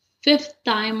 5th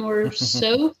time or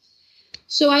so.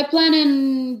 So I plan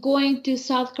on going to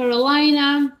South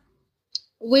Carolina,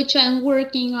 which I'm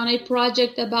working on a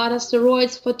project about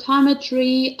asteroids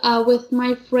photometry with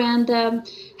my friend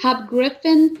Hap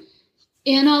Griffin.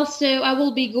 And also, I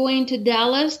will be going to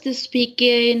Dallas to speak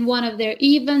in one of their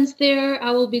events there.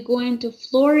 I will be going to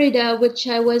Florida, which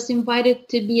I was invited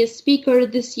to be a speaker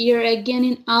this year, again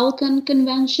in Alcon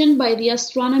Convention by the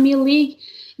Astronomy League.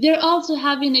 They're also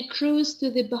having a cruise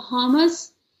to the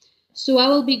Bahamas, so I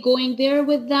will be going there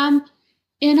with them.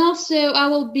 And also, I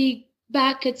will be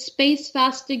back at Space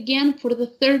Fest again for the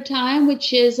 3rd time,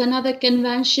 which is another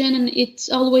convention, and it's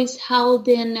always held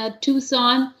in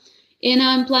Tucson. And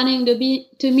I'm planning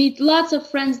to meet lots of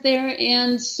friends there,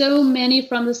 and so many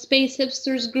from the Space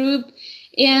Hipsters group,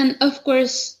 and of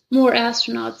course more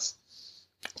astronauts.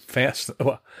 Fast!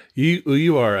 Well,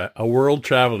 you are a world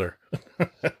traveler.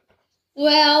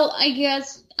 Well, I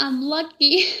guess I'm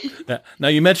lucky. Now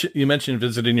you mentioned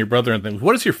visiting your brother and things.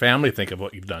 What does your family think of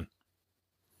what you've done?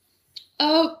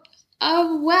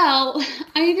 Well,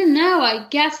 I don't know. I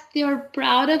guess they're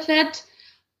proud of it.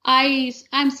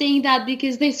 I'm saying that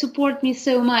because they support me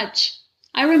so much.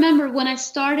 I remember when I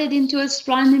started into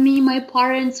astronomy, my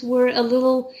parents were a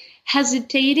little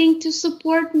hesitating to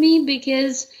support me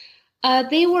because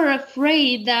They were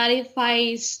afraid that if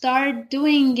I start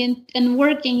doing and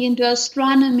working into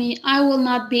astronomy, I will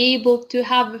not be able to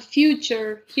have a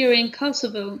future here in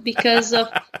Kosovo because of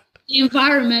the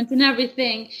environment and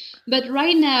everything. But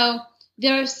right now,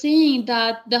 they're seeing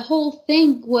that the whole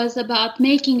thing was about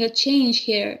making a change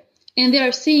here. And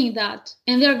they're seeing that.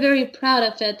 And they're very proud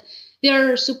of it.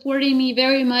 They're supporting me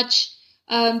very much.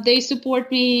 They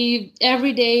support me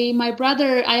every day. My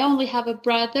brother, I only have a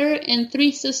brother and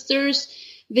 3 sisters.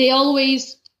 They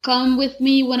always come with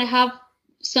me when I have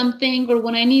something or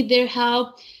when I need their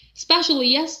help. Especially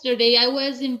yesterday, I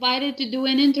was invited to do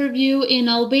an interview in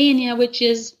Albania, which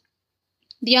is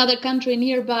the other country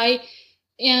nearby.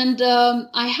 And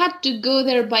I had to go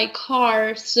there by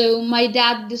car. So my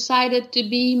dad decided to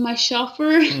be my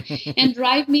chauffeur and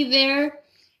drive me there.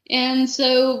 And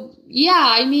so, yeah,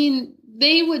 I mean,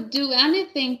 they would do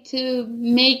anything to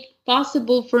make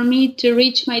possible for me to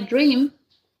reach my dream.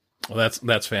 Well,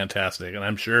 that's fantastic, and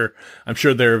I'm sure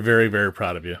they're very, very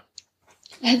proud of you.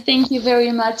 Thank you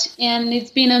very much, and it's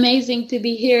been amazing to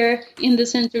be here in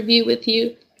this interview with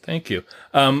you. Thank you.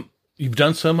 You've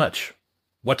done so much.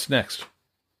 What's next?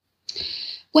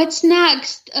 What's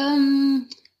next?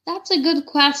 That's a good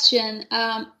question.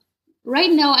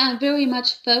 Right now, I'm very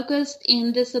much focused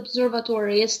in this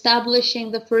observatory,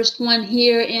 establishing the first one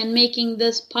here and making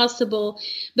this possible.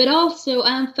 But also,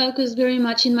 I'm focused very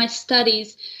much in my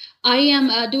studies. I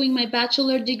am doing my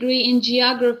bachelor degree in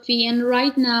geography, and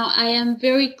right now I am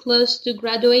very close to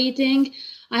graduating.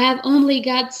 I have only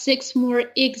got 6 more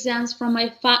exams from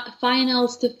my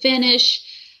finals to finish.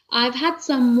 I've had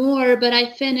some more, but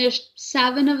I finished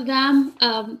 7 of them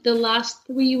the last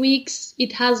 3 weeks.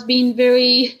 It has been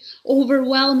very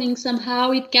overwhelming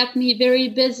somehow. It kept me very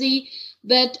busy,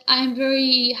 but I'm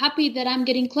very happy that I'm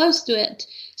getting close to it.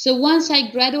 So once I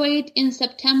graduate in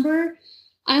September,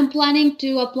 I'm planning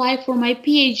to apply for my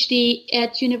PhD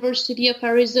at University of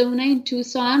Arizona in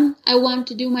Tucson. I want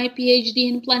to do my PhD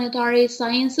in planetary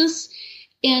sciences.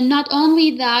 And not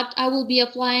only that, I will be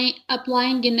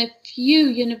applying in a few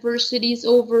universities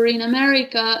over in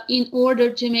America in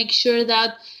order to make sure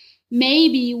that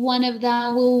maybe one of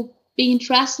them will be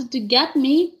interested to get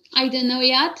me. I don't know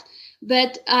yet,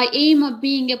 but I aim at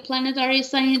being a planetary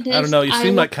scientist. I don't know. You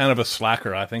seem like kind of a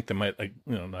slacker. I think they might,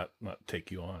 not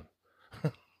take you on.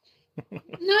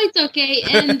 No, it's okay.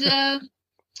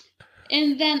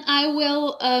 And then I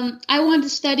will, I want to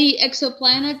study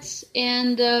exoplanets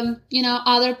and,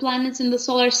 other planets in the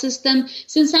solar system.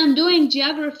 Since I'm doing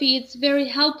geography, it's very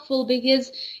helpful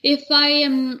because if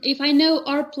I know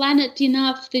our planet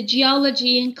enough, the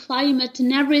geology and climate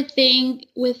and everything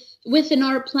within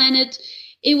our planet,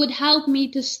 it would help me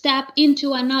to step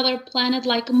into another planet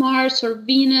like Mars or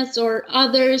Venus or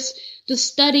others to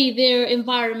study their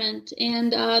environment.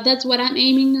 And that's what I'm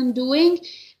aiming on doing.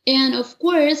 And of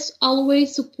course,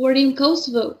 always supporting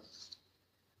Kosovo.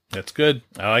 That's good.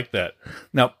 I like that.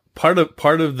 Now, part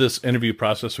of this interview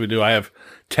process we do, I have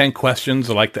 10 questions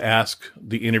I like to ask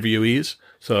the interviewees.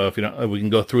 So if you don't, we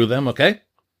can go through them. Okay.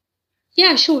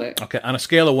 Yeah, sure. Okay. On a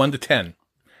scale of 1 to 10,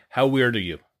 how weird are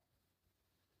you?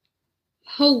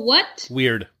 How what?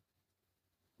 Weird.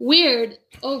 Weird.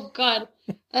 Oh God.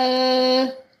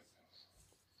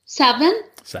 7.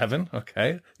 7.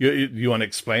 Okay. You want to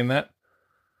explain that?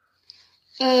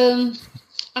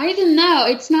 I don't know.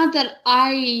 It's not that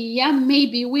I am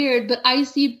maybe weird, but I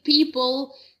see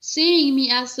people seeing me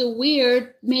as a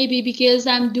weird, maybe because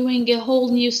I'm doing a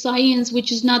whole new science,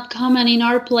 which is not common in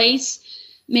our place.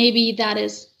 Maybe that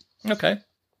is. Okay.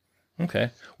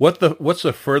 What's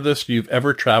the furthest you've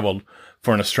ever traveled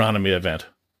for an astronomy event?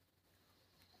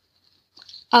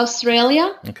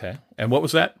 Australia. Okay. And what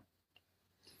was that?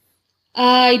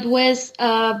 It was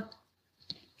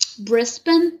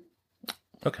Brisbane.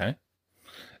 Okay.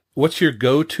 What's your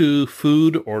go-to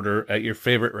food order at your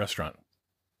favorite restaurant?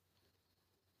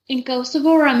 In Kosovo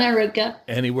or America?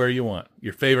 Anywhere you want.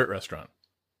 Your favorite restaurant.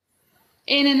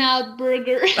 In-N-Out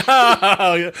Burger.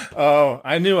 Oh,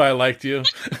 I knew I liked you.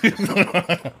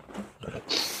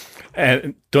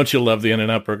 And don't you love the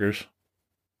In-N-Out burgers?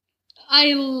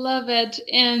 I love it,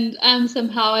 and I'm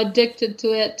somehow addicted to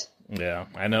it. Yeah,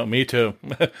 I know. Me too.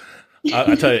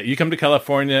 I'll tell you, you come to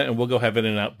California and we'll go have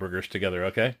In-N-Out burgers together,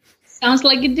 okay? Sounds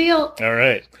like a deal. All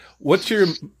right.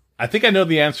 I think I know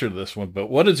the answer to this one, but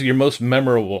what is your most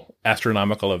memorable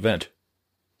astronomical event?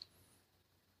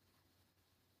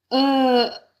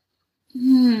 I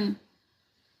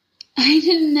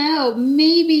don't know.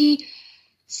 Maybe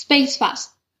Space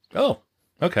Fest. Oh,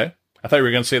 okay. I thought you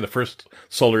were going to say the first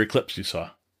solar eclipse you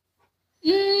saw.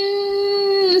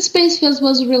 Space Fest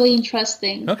was really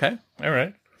interesting. Okay. All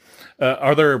right.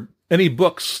 Are there Any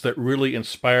books that really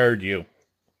inspired you?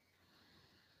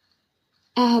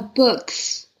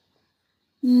 Books.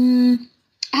 I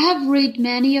have read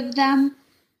many of them,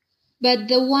 but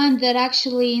the one that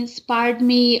actually inspired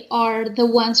me are the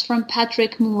ones from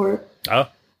Patrick Moore. Oh,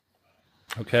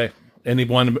 okay.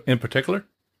 Anyone in particular?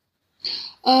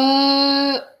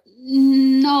 All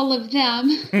of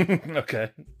them.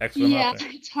 Okay, excellent. Yeah, author.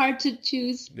 it's hard to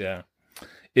choose. Yeah.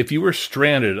 If you were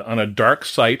stranded on a dark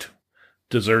site,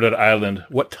 deserted island,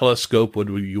 what telescope would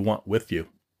you want with you?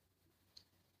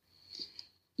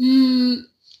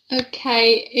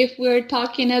 Okay, if we're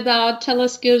talking about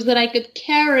telescopes that I could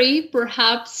carry,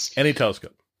 perhaps Any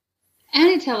telescope.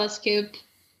 any telescope.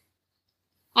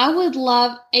 I would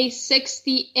love a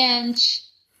 60-inch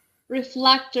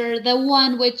reflector, the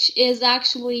one which is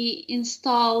actually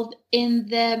installed in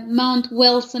the Mount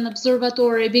Wilson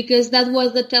Observatory, because that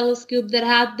was the telescope that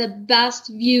had the best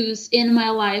views in my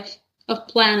life of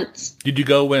planets. Did you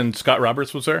go when Scott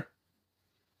Roberts was there?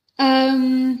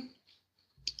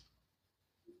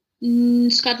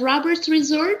 Scott Roberts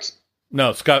Resort?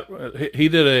 No, Scott. He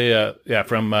did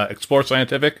from Explore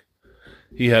Scientific.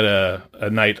 He had a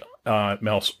night on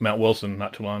Mount Wilson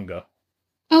not too long ago.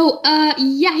 Oh,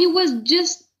 yeah, he was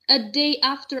just a day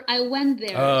after I went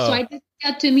there. Oh. So I didn't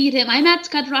get to meet him. I met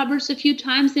Scott Roberts a few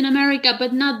times in America,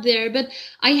 but not there. But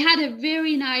I had a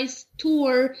very nice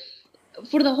tour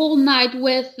for the whole night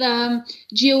with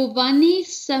Giovanni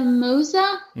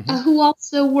Samoza, who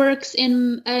also works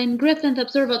in Griffith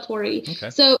Observatory. Okay.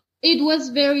 So it was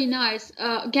very nice.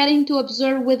 Getting to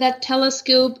observe with that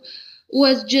telescope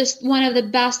was just one of the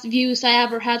best views I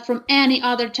ever had from any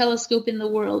other telescope in the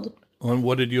world. And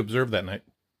what did you observe that night?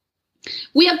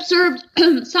 We observed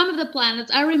some of the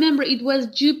planets. I remember it was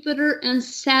Jupiter and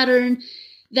Saturn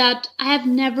that I have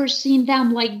never seen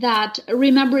them like that. I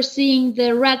remember seeing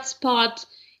the red spot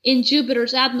in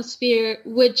Jupiter's atmosphere,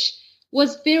 which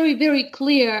was very, very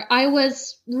clear. I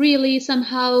was really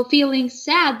somehow feeling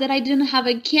sad that I didn't have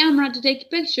a camera to take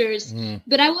pictures.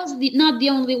 But I was not the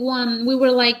only one. We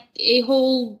were like a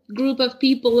whole group of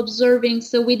people observing,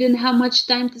 so we didn't have much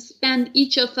time to spend,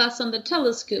 each of us, on the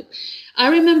telescope. I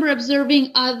remember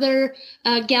observing other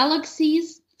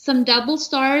galaxies, some double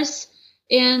stars,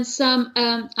 and some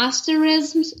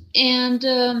asterisms. And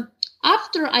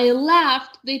after I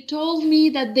left, they told me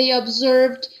that they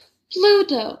observed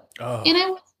Pluto. Oh. And I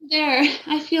wasn't there.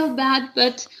 I feel bad,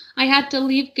 but I had to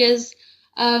leave because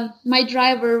my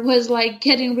driver was like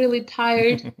getting really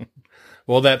tired.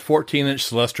 Well, that 14-inch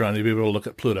Celestron, you'll be able to look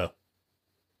at Pluto.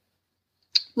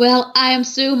 Well, I am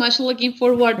so much looking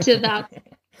forward to that.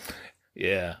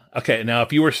 Yeah. Okay, now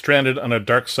if you were stranded on a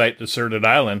dark site, deserted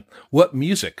island, what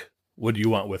music would you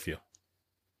want with you?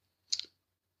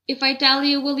 If I tell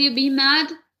you, will you be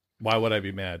mad? Why would I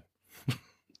be mad?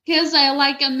 Because I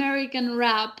like American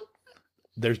rap.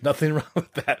 There's nothing wrong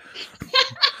with that.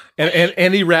 and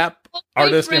any rap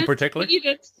artist in particular?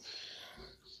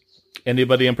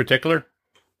 Anybody in particular?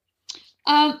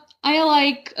 I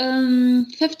like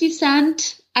 50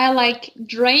 Cent. I like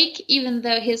Drake, even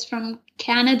though he's from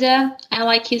Canada. I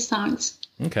like his songs.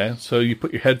 Okay, so you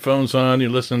put your headphones on, you're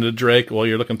listening to Drake while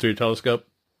you're looking through your telescope?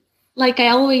 Like I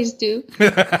always do.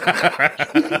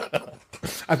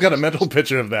 I've got a mental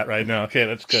picture of that right now. Okay,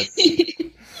 that's good.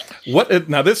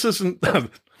 Now this isn't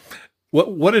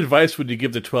what advice would you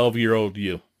give the 12-year-old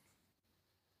you?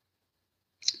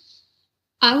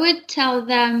 I would tell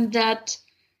them that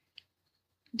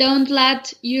don't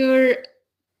let your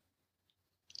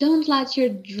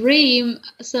dream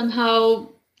somehow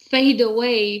fade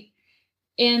away.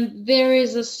 And there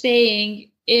is a saying,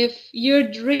 if your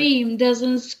dream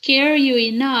doesn't scare you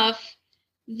enough,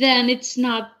 then it's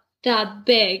not that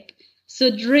big. So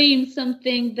dream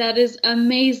something that is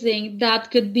amazing,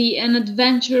 that could be an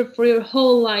adventure for your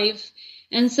whole life,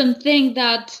 and something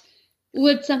that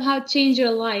would somehow change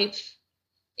your life.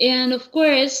 And of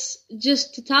course,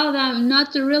 just to tell them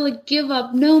not to really give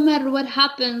up no matter what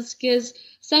happens, because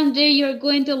someday you're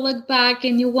going to look back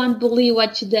and you won't believe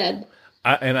what you did.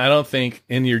 And I don't think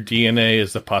in your DNA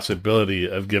is the possibility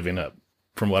of giving up,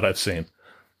 from what I've seen.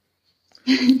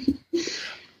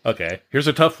 Okay, here's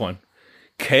a tough one.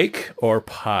 Cake or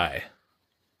pie?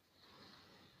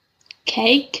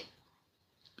 Cake.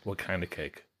 What kind of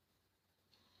cake?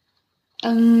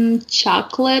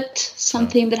 Chocolate.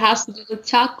 Something that has to do with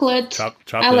chocolate.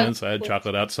 Chocolate inside,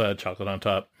 chocolate outside, chocolate on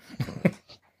top.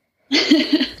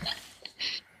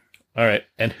 All right.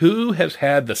 And who has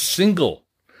had the single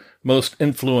most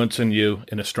influence in you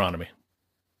in astronomy?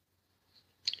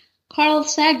 Carl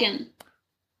Sagan.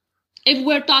 If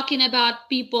we're talking about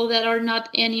people that are not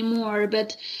anymore,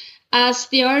 but as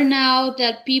there are now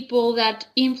that people that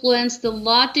influenced a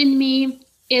lot in me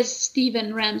is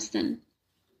Steven Ramsden.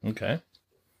 Okay.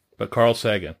 But Carl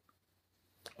Sagan.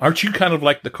 Aren't you kind of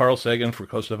like the Carl Sagan for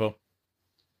Kosovo?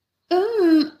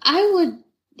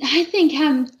 I think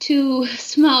I'm too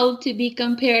small to be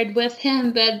compared with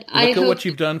him, but Look at what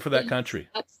you've done for that country.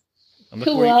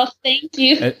 Well, thank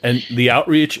you. And the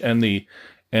outreach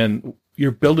and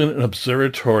you're building an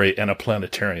observatory and a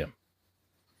planetarium.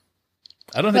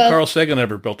 I don't think Carl Sagan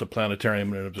ever built a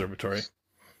planetarium and an observatory.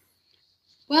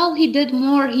 Well, he did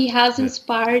more. He has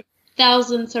inspired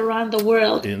thousands around the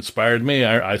world. He inspired me.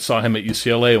 I saw him at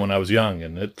UCLA when I was young,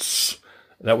 and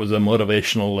that was a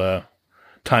motivational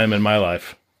time in my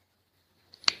life.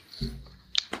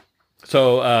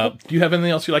 So, do you have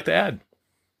anything else you'd like to add?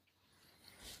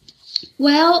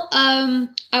 Well,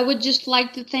 I would just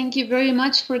like to thank you very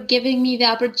much for giving me the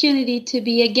opportunity to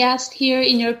be a guest here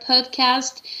in your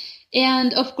podcast.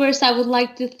 And of course, I would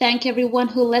like to thank everyone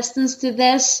who listens to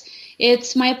this.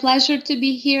 It's my pleasure to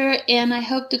be here, and I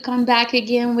hope to come back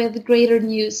again with greater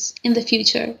news in the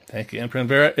future. Thank you, Pran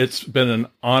Vera. It's been an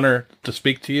honor to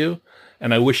speak to you,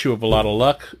 and I wish you a lot of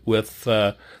luck with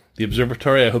the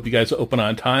observatory. I hope you guys open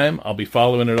on time. I'll be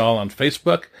following it all on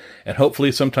Facebook, and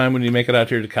hopefully sometime when you make it out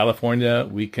here to California,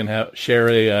 we can share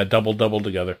a double-double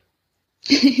together.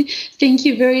 Thank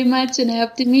you very much, and I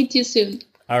hope to meet you soon.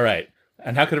 All right.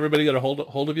 And how can everybody get a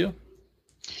hold of you?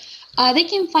 They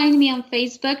can find me on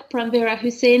Facebook, Pran Vera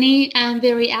Husseini. I'm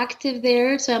very active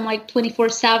there, so I'm like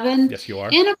 24/7. Yes, you are.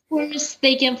 And of course,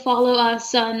 they can follow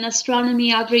us on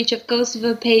Astronomy Outreach of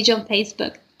Kosovo page on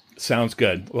Facebook. Sounds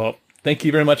good. Well, thank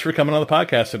you very much for coming on the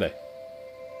podcast today.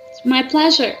 It's my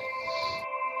pleasure.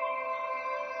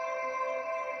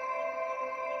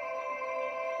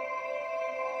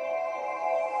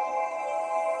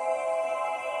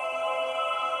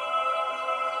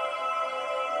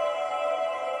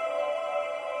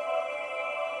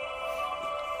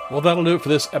 Well, that'll do it for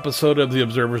this episode of the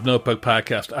Observer's Notebook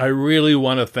podcast. I really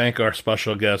want to thank our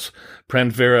special guest,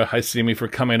 Pran Vera Husseini, for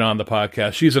coming on the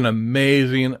podcast. She's an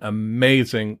amazing,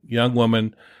 amazing young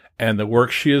woman, and the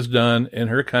work she has done in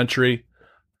her country,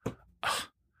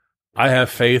 I have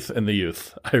faith in the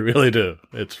youth. I really do.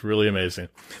 It's really amazing.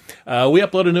 We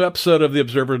upload a new episode of the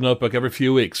Observer's Notebook every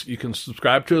few weeks. You can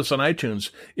subscribe to us on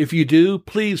iTunes. If you do,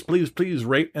 please, please, please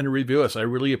rate and review us. I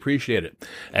really appreciate it.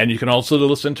 And you can also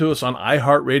listen to us on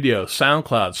iHeartRadio,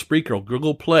 SoundCloud, Spreaker,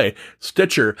 Google Play,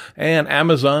 Stitcher, and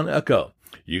Amazon Echo.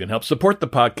 You can help support the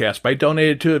podcast by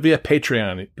donating to it via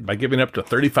Patreon by giving up to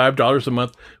 $35 a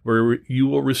month, where you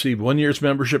will receive 1 year's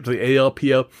membership to the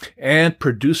ALPO and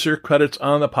producer credits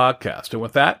on the podcast. And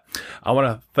with that, I want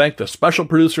to thank the special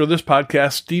producer of this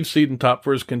podcast, Steve Siedentop,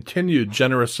 for his continued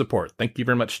generous support. Thank you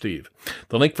very much, Steve.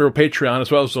 The link for Patreon,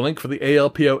 as well as the link for the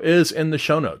ALPO, is in the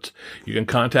show notes. You can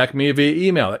contact me via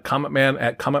email at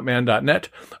cometman@cometman.net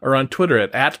or on Twitter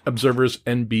at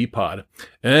ObserversNBPod.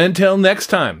 Until next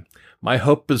time, my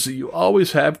hope is that you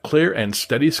always have clear and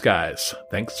steady skies.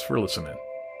 Thanks for listening.